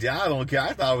a big deal. I don't care.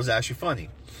 I thought it was actually funny.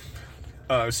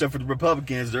 Except for the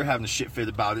Republicans, they're having a shit fit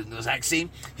about it. And it's like, see,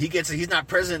 he's not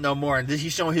president no more, and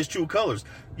he's showing his true colors.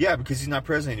 Yeah, because he's not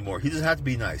president anymore. He doesn't have to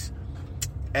be nice.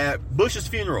 At Bush's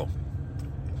funeral,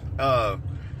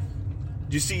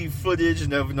 you see footage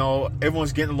and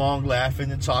everyone's getting along,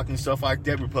 laughing and talking and stuff like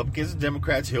that. Republicans and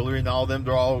Democrats, Hillary and all of them,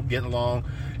 they're all getting along,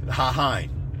 ha-ha.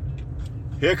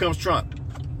 Here comes Trump.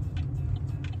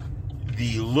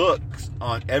 The look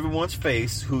on everyone's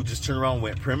face who just turned around and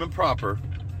went prim and proper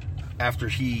after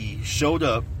he showed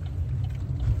up,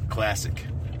 classic.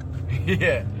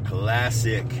 Yeah.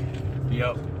 Classic.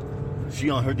 Yep. She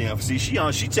on her damn. See, she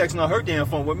texting on her damn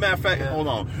phone. Well, matter of fact, hold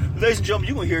on, ladies and gentlemen,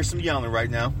 you gonna hear some yelling right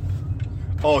now.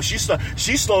 Oh, she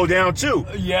slowed down too.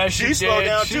 Yeah, she slowed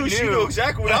down too. She knew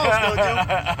exactly what I was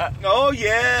gonna do. Oh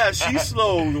yeah, she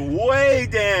slowed way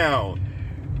down.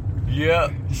 Yeah,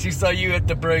 she saw you hit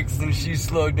the brakes and she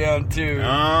slowed down too. Look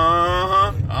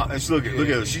at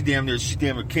her. She damn near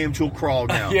came to a crawl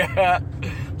now. Yeah.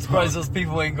 Surprised those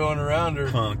people ain't going around her.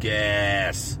 Punk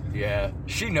ass. Yeah,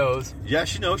 she knows. Yeah,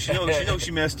 she knows. She knows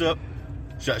she messed up.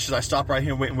 Should I stop right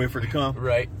here and wait for her to come?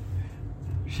 Right.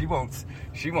 She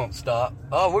won't stop.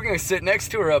 Oh, we're gonna sit next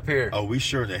to her up here. Oh, we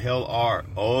sure the hell are.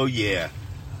 Oh yeah.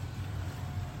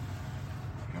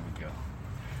 Here we go.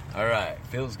 All right,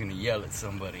 Phil's gonna yell at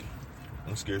somebody.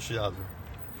 I'm scared shit out of her.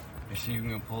 Is she even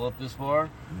gonna pull up this far?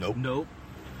 Nope.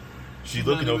 She's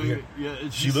looking over here. Yeah,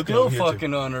 She's looking still over here,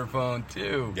 fucking on her phone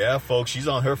too. Yeah, folks, she's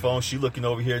on her phone. She's looking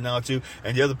over here now too,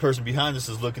 and the other person behind us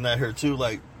is looking at her too,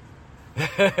 like,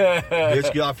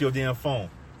 bitch, get off your damn phone.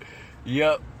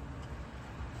 Yep.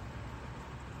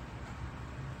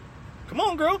 Come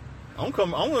on, girl. I'm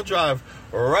gonna drive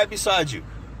right beside you.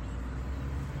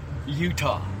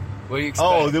 Utah. What do you expect?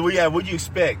 Oh, then what do you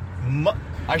expect?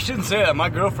 I shouldn't say that. My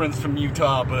girlfriend's from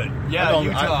Utah, but yeah,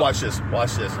 Utah. Watch this.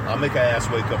 I'll make her ass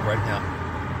wake up right now.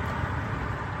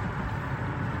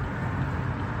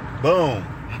 Boom.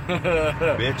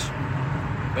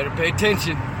 Bitch. Better pay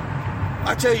attention.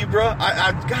 I tell you, bro.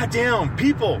 I goddamn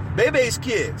people, baby's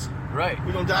kids. Right.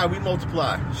 We don't die, we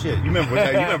multiply. Shit, you remember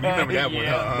that? You remember that one?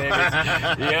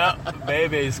 Yeah, yeah,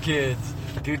 Baby's Kids.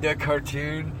 Dude, that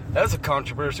cartoon. That was a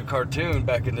controversial cartoon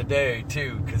back in the day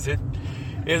too, because it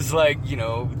is like, you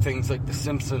know, things like The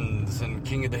Simpsons and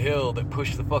King of the Hill that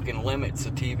push the fucking limits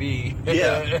of TV.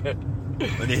 Yeah.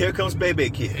 And then here comes Baby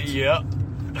Kids. Yep.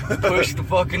 Push the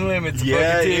fucking limits of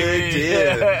Yeah, fucking TV. it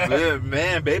did.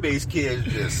 Man, Baby's Kids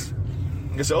just...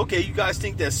 It's okay, you guys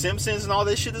think that Simpsons and all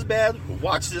this shit is bad?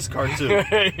 Watch this cartoon.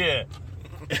 Yeah.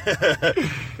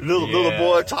 Little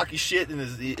boy talking shit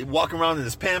and walking around in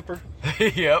his pamper.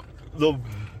 Yep. Little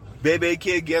baby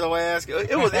kid ghetto ass.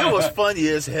 It was funny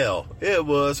as hell. It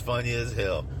was funny as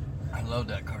hell. I love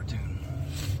that cartoon.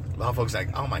 A lot of folks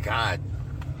like, oh my god,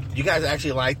 you guys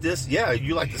actually like this? Yeah,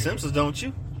 you like The Simpsons, don't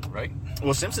you? Right.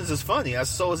 Well, Simpsons is funny.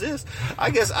 So is this. I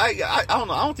guess I don't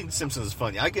know. I don't think The Simpsons is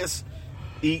funny. I guess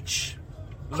each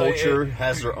culture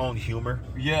has their own humor.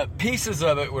 Yeah, pieces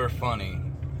of it were funny.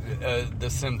 The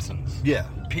Simpsons. Yeah.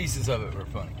 Pieces of it were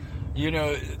funny. You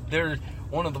know, they're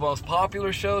one of the most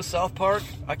popular shows, South Park.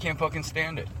 I can't fucking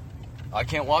stand it. I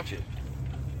can't watch it.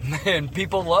 And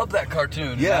people love that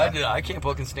cartoon. Yeah. I can't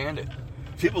fucking stand it.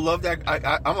 People love that.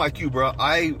 I'm like you, bro.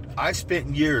 I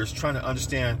spent years trying to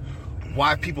understand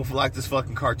why people like this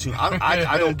fucking cartoon.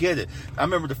 I don't get it. I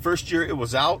remember the first year it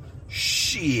was out.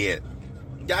 Shit.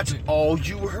 That's all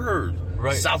you heard.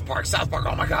 Right. South Park.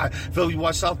 Oh my god. Phil, you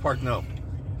watch South Park? No.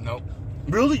 Nope.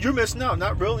 Really? You're missing out.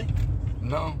 Not really.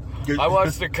 No. I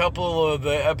watched a couple of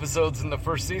the episodes in the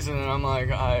first season, and I'm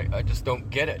like, I just don't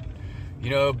get it.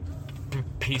 You know,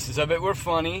 pieces of it were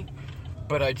funny,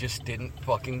 but I just didn't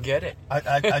fucking get it.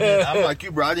 I'm like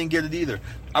you, bro. I didn't get it either.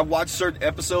 I watched certain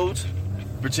episodes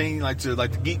pertaining to the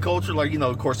geek culture, like, you know,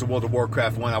 of course, the World of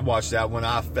Warcraft one. I watched that one.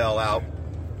 I fell out.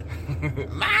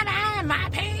 my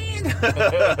pain.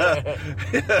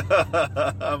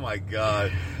 Oh my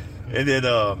god. And then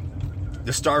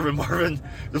the Starving Marvin,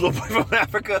 the little boy from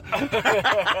Africa.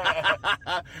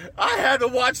 I had to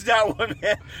watch that one,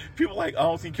 man. People like, I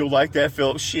don't think you'll like that,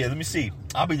 Phil. Shit, let me see.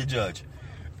 I'll be the judge.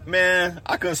 Man,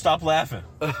 I couldn't stop laughing.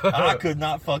 I could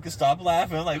not fucking stop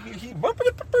laughing. I'm like,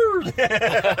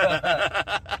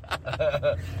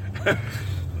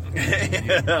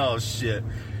 oh shit.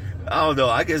 I don't know.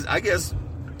 I guess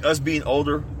us being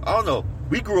older, I don't know.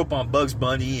 We grew up on Bugs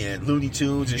Bunny and Looney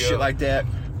Tunes and shit like that.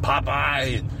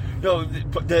 Popeye, and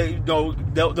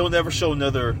they'll never show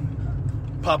another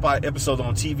Popeye episode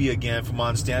on TV again, from my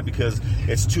understanding, because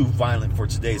it's too violent for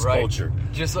today's culture.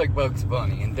 Just like Bugs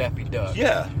Bunny and Daffy Duck.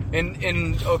 Yeah.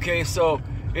 And okay, so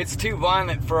it's too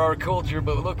violent for our culture,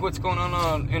 but look what's going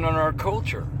on in our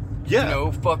culture. Yeah. You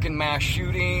know, fucking mass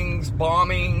shootings,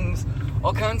 bombings,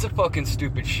 all kinds of fucking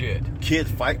stupid shit. Kid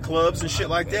fight clubs and shit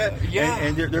like that. Yeah.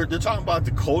 And they're talking about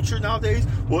the culture nowadays.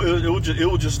 Well, it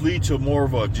will just lead to more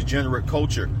of a degenerate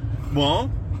culture. Well,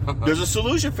 there's a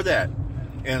solution for that.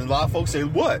 And a lot of folks say,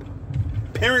 what?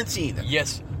 Parenting.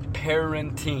 Yes,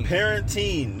 parenting.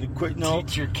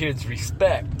 Teach your kids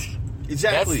respect.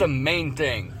 Exactly. That's the main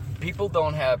thing. People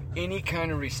don't have any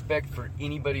kind of respect for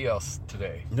anybody else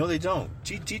today. No, they don't.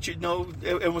 Teach it. No,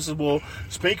 everyone says, well,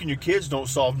 spanking your kids don't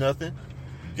solve nothing.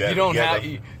 You don't have...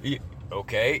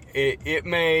 Okay, it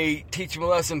may teach them a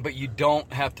lesson, but you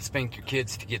don't have to spank your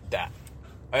kids to get that.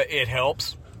 It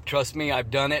helps. Trust me, I've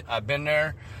done it. I've been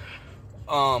there.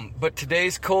 But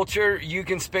today's culture, you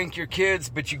can spank your kids,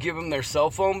 but you give them their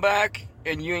cell phone back,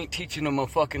 and you ain't teaching them a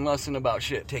fucking lesson about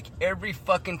shit. Take every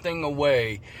fucking thing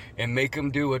away and make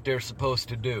them do what they're supposed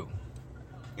to do.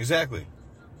 Exactly.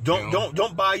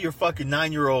 Don't buy your fucking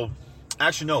 9-year-old.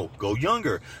 Actually, no. Go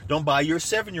younger. Don't buy your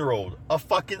 7-year-old a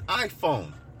fucking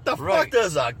iPhone. The fuck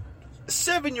does a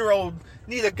 7-year-old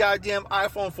need a goddamn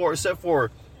iPhone for, except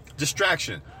for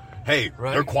distraction? Hey,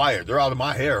 Right. they're quiet. They're out of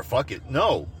my hair. Fuck it.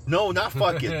 No, not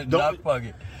fuck it. Not fuck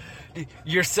it.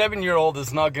 Your 7-year-old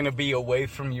is not going to be away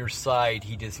from your side.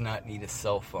 He does not need a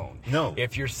cell phone. No.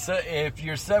 If your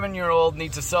 7-year-old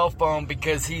needs a cell phone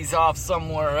because he's off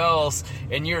somewhere else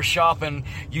and you're shopping,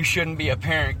 you shouldn't be a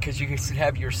parent because you should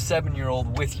have your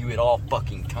 7-year-old with you at all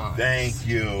fucking times. Thank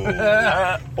you.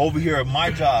 Over here at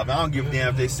my job, I don't give a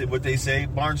damn if they say what they say.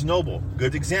 Barnes Noble,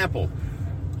 good example.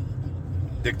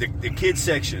 The kids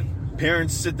section.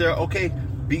 Parents sit there. Okay,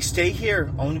 stay here.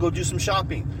 I want to go do some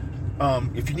shopping.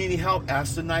 If you need any help,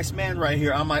 ask the nice man right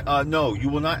here. I'm like, no, you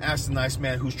will not ask the nice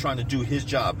man who's trying to do his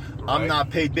job. Right. I'm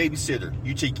not paid babysitter.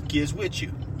 You take your kids with you.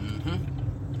 Mm-hmm.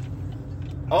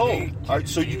 Oh,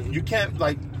 so you can't,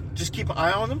 like, just keep an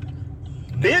eye on them?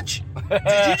 No. Bitch,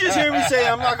 did you just hear me say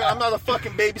I'm not a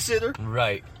fucking babysitter?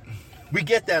 Right. We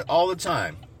get that all the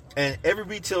time. And every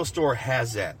retail store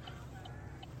has that.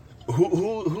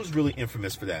 Who's really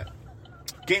infamous for that?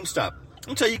 GameStop.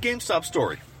 I'll tell you a GameStop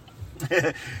story.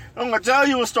 I'm going to tell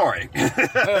you a story.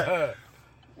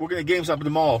 We're going to GameStop at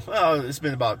the mall. Oh, it's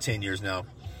been about 10 years now.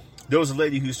 There was a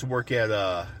lady who used to work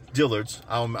at Dillard's.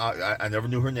 I never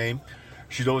knew her name.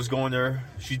 She'd always go in there.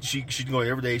 She'd go in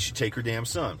every day. She'd take her damn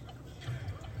son.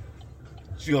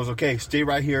 She goes, okay, stay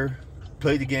right here.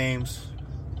 Play the games.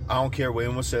 I don't care what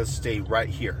anyone says. Stay right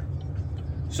here.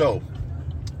 So,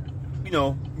 you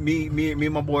know, me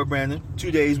and my boy Brandon,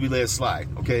 2 days we let it slide.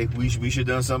 Okay, we should have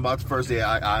done something about the first day.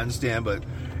 I understand, but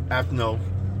after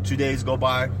 2 days go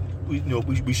by,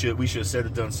 we should have said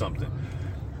and done something.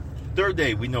 Third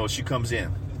day, we know she comes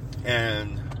in,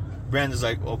 and Brandon's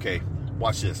like, okay,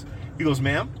 watch this. He goes,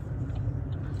 ma'am.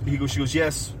 She goes,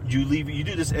 yes. You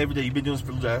do this every day. You've been doing this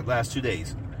for the last 2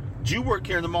 days. Do you work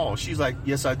here in the mall? She's like,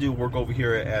 yes, I do work over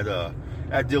here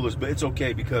at Dillard's, but it's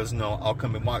okay because I'll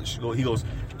come and watch. He goes,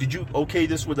 did you okay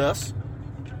this with us?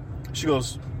 She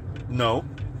goes, no.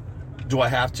 Do I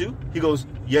have to? He goes,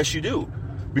 yes, you do,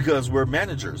 because we're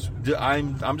managers.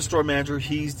 I'm the store manager.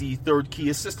 He's the third key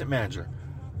assistant manager.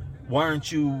 Why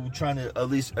aren't you trying to at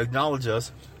least acknowledge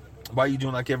us? Why are you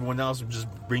doing like everyone else and just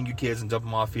bring your kids and dump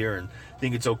them off here and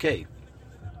think it's okay?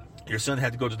 Your son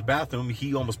had to go to the bathroom.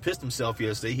 He almost pissed himself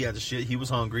yesterday. He had to shit. He was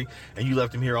hungry, and you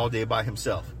left him here all day by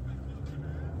himself.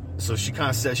 So she kind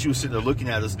of said, she was sitting there looking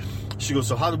at us. She goes,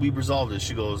 so how do we resolve this?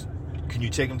 She goes, can you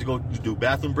take him to go do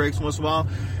bathroom breaks once in a while?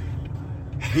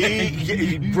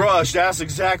 He brushed. That's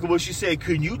exactly what she said.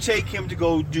 Can you take him to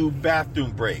go do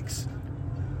bathroom breaks?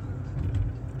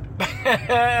 Me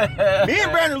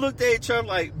and Brandon looked at each other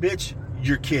like, bitch,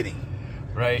 you're kidding.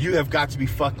 Right. You have got to be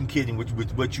fucking kidding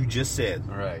with what you just said.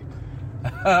 Right.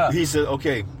 He said,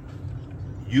 okay,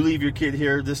 you leave your kid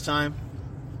here this time,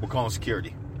 we're calling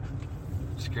security.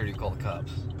 Security call the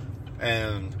cops.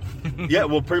 And yeah,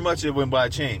 well, pretty much it went by a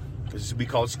chain. We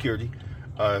called security.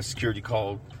 Security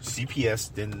called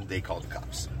CPS, then they called the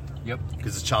cops. Yep.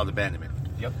 Because it's child abandonment.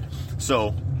 Yep.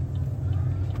 So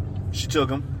she took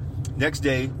him. Next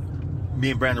day,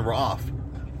 me and Brandon were off.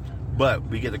 But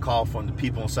we get a call from the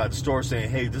people inside the store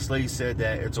saying, hey, this lady said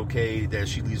that it's okay that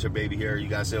she leaves her baby here. You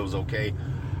guys said it was okay.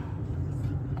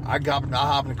 I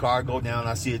hop in the car, go down,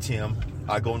 I see it's him.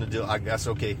 I go in the deal. I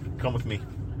said, okay, come with me.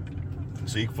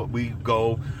 So we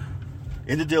go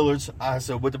into Dillard's. I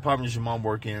said, what department does your mom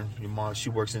work in? Your mom, she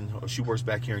works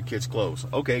back here in kids' clothes.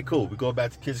 Okay, cool. We go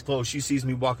back to kids' clothes. She sees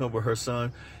me walking over with her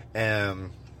son,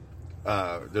 and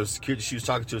she was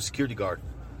talking to a security guard.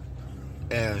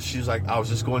 And she was like, I was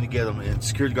just going to get him. And the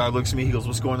security guard looks at me. He goes,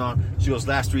 what's going on? She goes,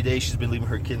 last 3 days she's been leaving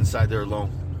her kid inside there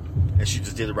alone. And she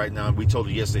just did it right now. And we told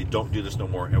her yesterday, don't do this no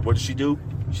more. And what does she do?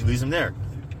 She leaves him there.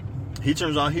 He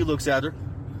turns on, he looks at her.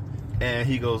 And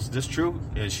he goes, this true?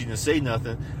 And she didn't say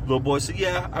nothing. Little boy said,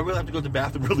 yeah, I really have to go to the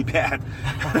bathroom really bad.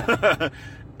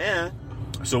 And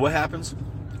so what happens?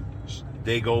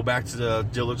 They go back to the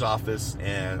Dillard's office.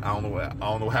 And I don't know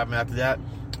what happened after that.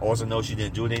 All I know, she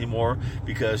didn't do it anymore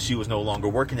because she was no longer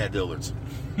working at Dillard's.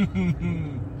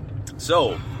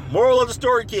 So, moral of the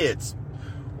story, kids.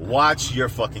 Watch your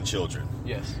fucking children.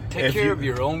 Yes. Take care of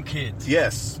your own kids.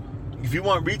 Yes. If you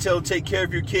want retail to take care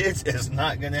of your kids, it's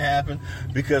not going to happen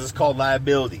because it's called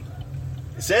liability.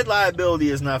 Said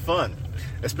liability is not fun,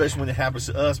 especially when it happens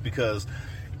to us, because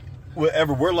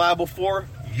whatever we're liable for,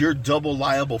 you're double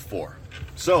liable for.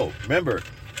 So, remember,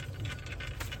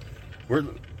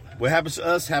 what happens to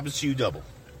us happens to you double.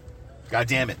 God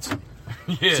damn it.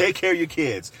 Yeah. Take care of your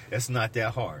kids. It's not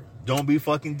that hard. Don't be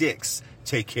fucking dicks.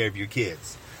 Take care of your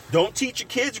kids. Don't teach your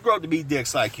kids to grow up to be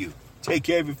dicks like you. Take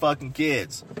care of your fucking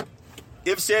kids.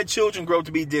 If said children grow up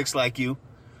to be dicks like you,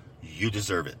 you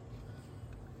deserve it.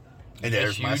 And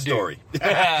there's my story. And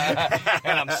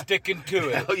I'm sticking to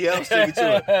it. Oh, yeah, I'm sticking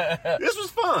to it. This was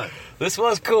fun. This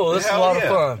was cool. This was a Hell lot yeah.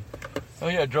 of fun. Oh,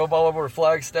 yeah, drove all over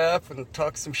Flagstaff and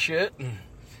talked some shit. And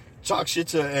Talk shit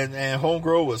to, and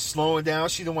homegirl was slowing down.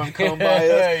 She didn't want to come by us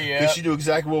because Yeah. she knew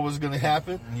exactly what was going to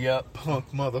happen. Yep. Punk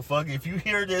motherfucker. If you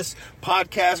hear this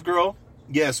podcast, girl,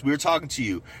 yes, we're talking to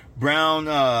you. Brown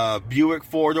Buick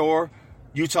 4-door,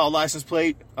 Utah license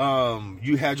plate.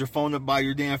 You had your phone up by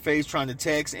your damn face trying to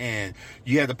text, and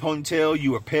you had the ponytail.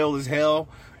 You were pale as hell.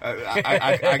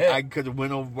 I could have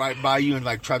went over right by you and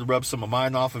like tried to rub some of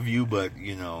mine off of you, but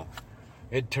you know,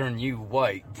 It'd turn you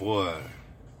white. boy.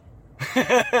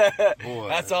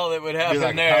 That's all that would happen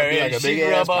like a there. powder- be Yeah, like a she'd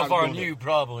big-ass rub off powder on donut. you,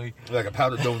 probably. Like a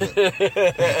powdered donut.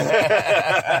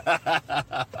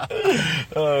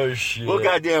 Oh, shit. Well,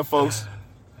 goddamn, folks,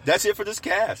 that's it for this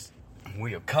cast.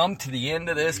 We have come to the end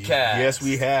of this cast. Yes,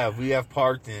 we have. We have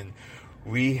parked and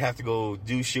we have to go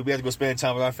do shit. We have to go spend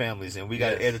time with our families, and we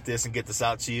got to Yes. edit this and get this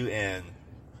out to you and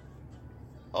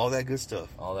all that good stuff.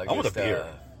 All that I want good a beer.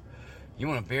 stuff. You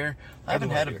want a beer? I I haven't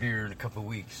do had want a a beer. beer in a couple of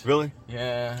weeks. Really?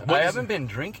 Yeah. What I is haven't it? been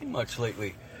drinking much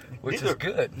lately, which neither, is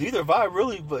good. Neither have I,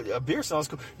 really, but a beer sounds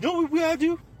cool. You know what we got to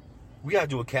do? We got to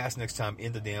do a cast next time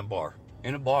in the damn bar.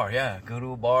 In a bar, yeah. Go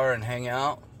to a bar and hang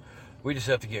out. We just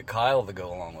have to get Kyle to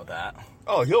go along with that.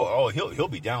 Oh, he'll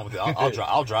be down with it.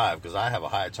 I'll drive because I have a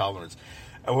higher tolerance.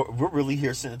 And we're really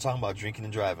here sitting and talking about drinking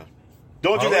and driving.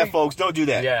 Don't do Are that, we? folks. Don't do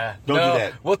that. Yeah. Don't No, do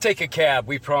that. We'll take a cab,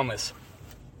 we promise.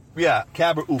 Yeah,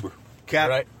 cab or Uber. Cab,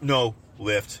 Right. No,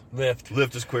 Lyft. Lyft.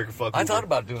 Lyft is quicker. Fuck. I Uber. thought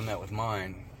about doing that with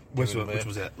mine. which Doing was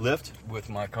Lyft that? Lyft. with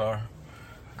my car.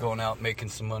 Going out making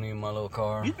some money in my little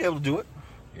car. You'd be able to do it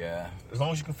Yeah. as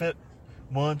long as you can fit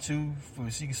 1, 2,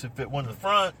 so you can fit one in the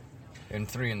front, And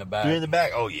 3 in the back. 3 in the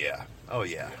back. Oh yeah.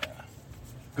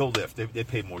 Go Lyft. They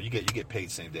pay more. You get paid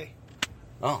same day.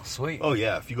 Oh, sweet. Oh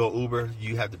yeah. If you go Uber,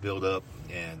 you have to build up,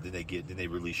 and then they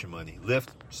release your money. Lyft,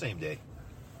 same day.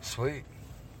 Sweet.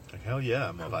 Like, hell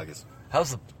yeah, motherfuckers.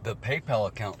 How's the PayPal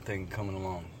account thing coming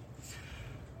along?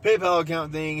 PayPal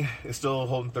account thing is still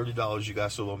holding $30. You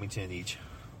guys still owe me 10 each.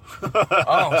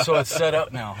 Oh, so it's set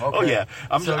up now. Okay. Oh yeah,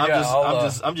 I'm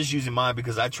So, just using mine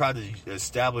because I tried to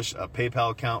establish a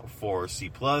PayPal account for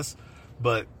C+,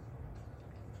 but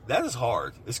that is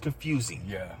hard. It's confusing.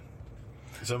 Yeah.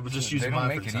 So I'm just They using don't mine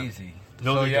make for the it time. easy.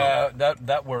 No, so they yeah,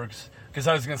 that works. Because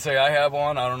I was gonna say I have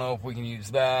one. I don't know if we can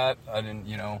use that. I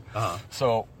didn't, Uh-huh.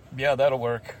 So yeah, that'll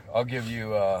work. I'll give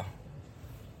you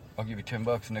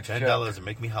 $10 next check. $10 and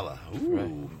make me holla.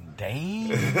 Ooh,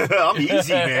 Dang. I'm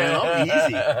easy, man. I'm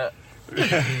easy.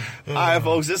 All right,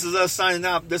 folks. This is us signing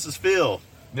out. This is Phil.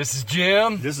 This is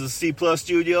Jim. This is C+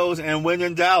 Studios, and when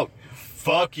in doubt,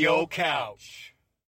 fuck your couch.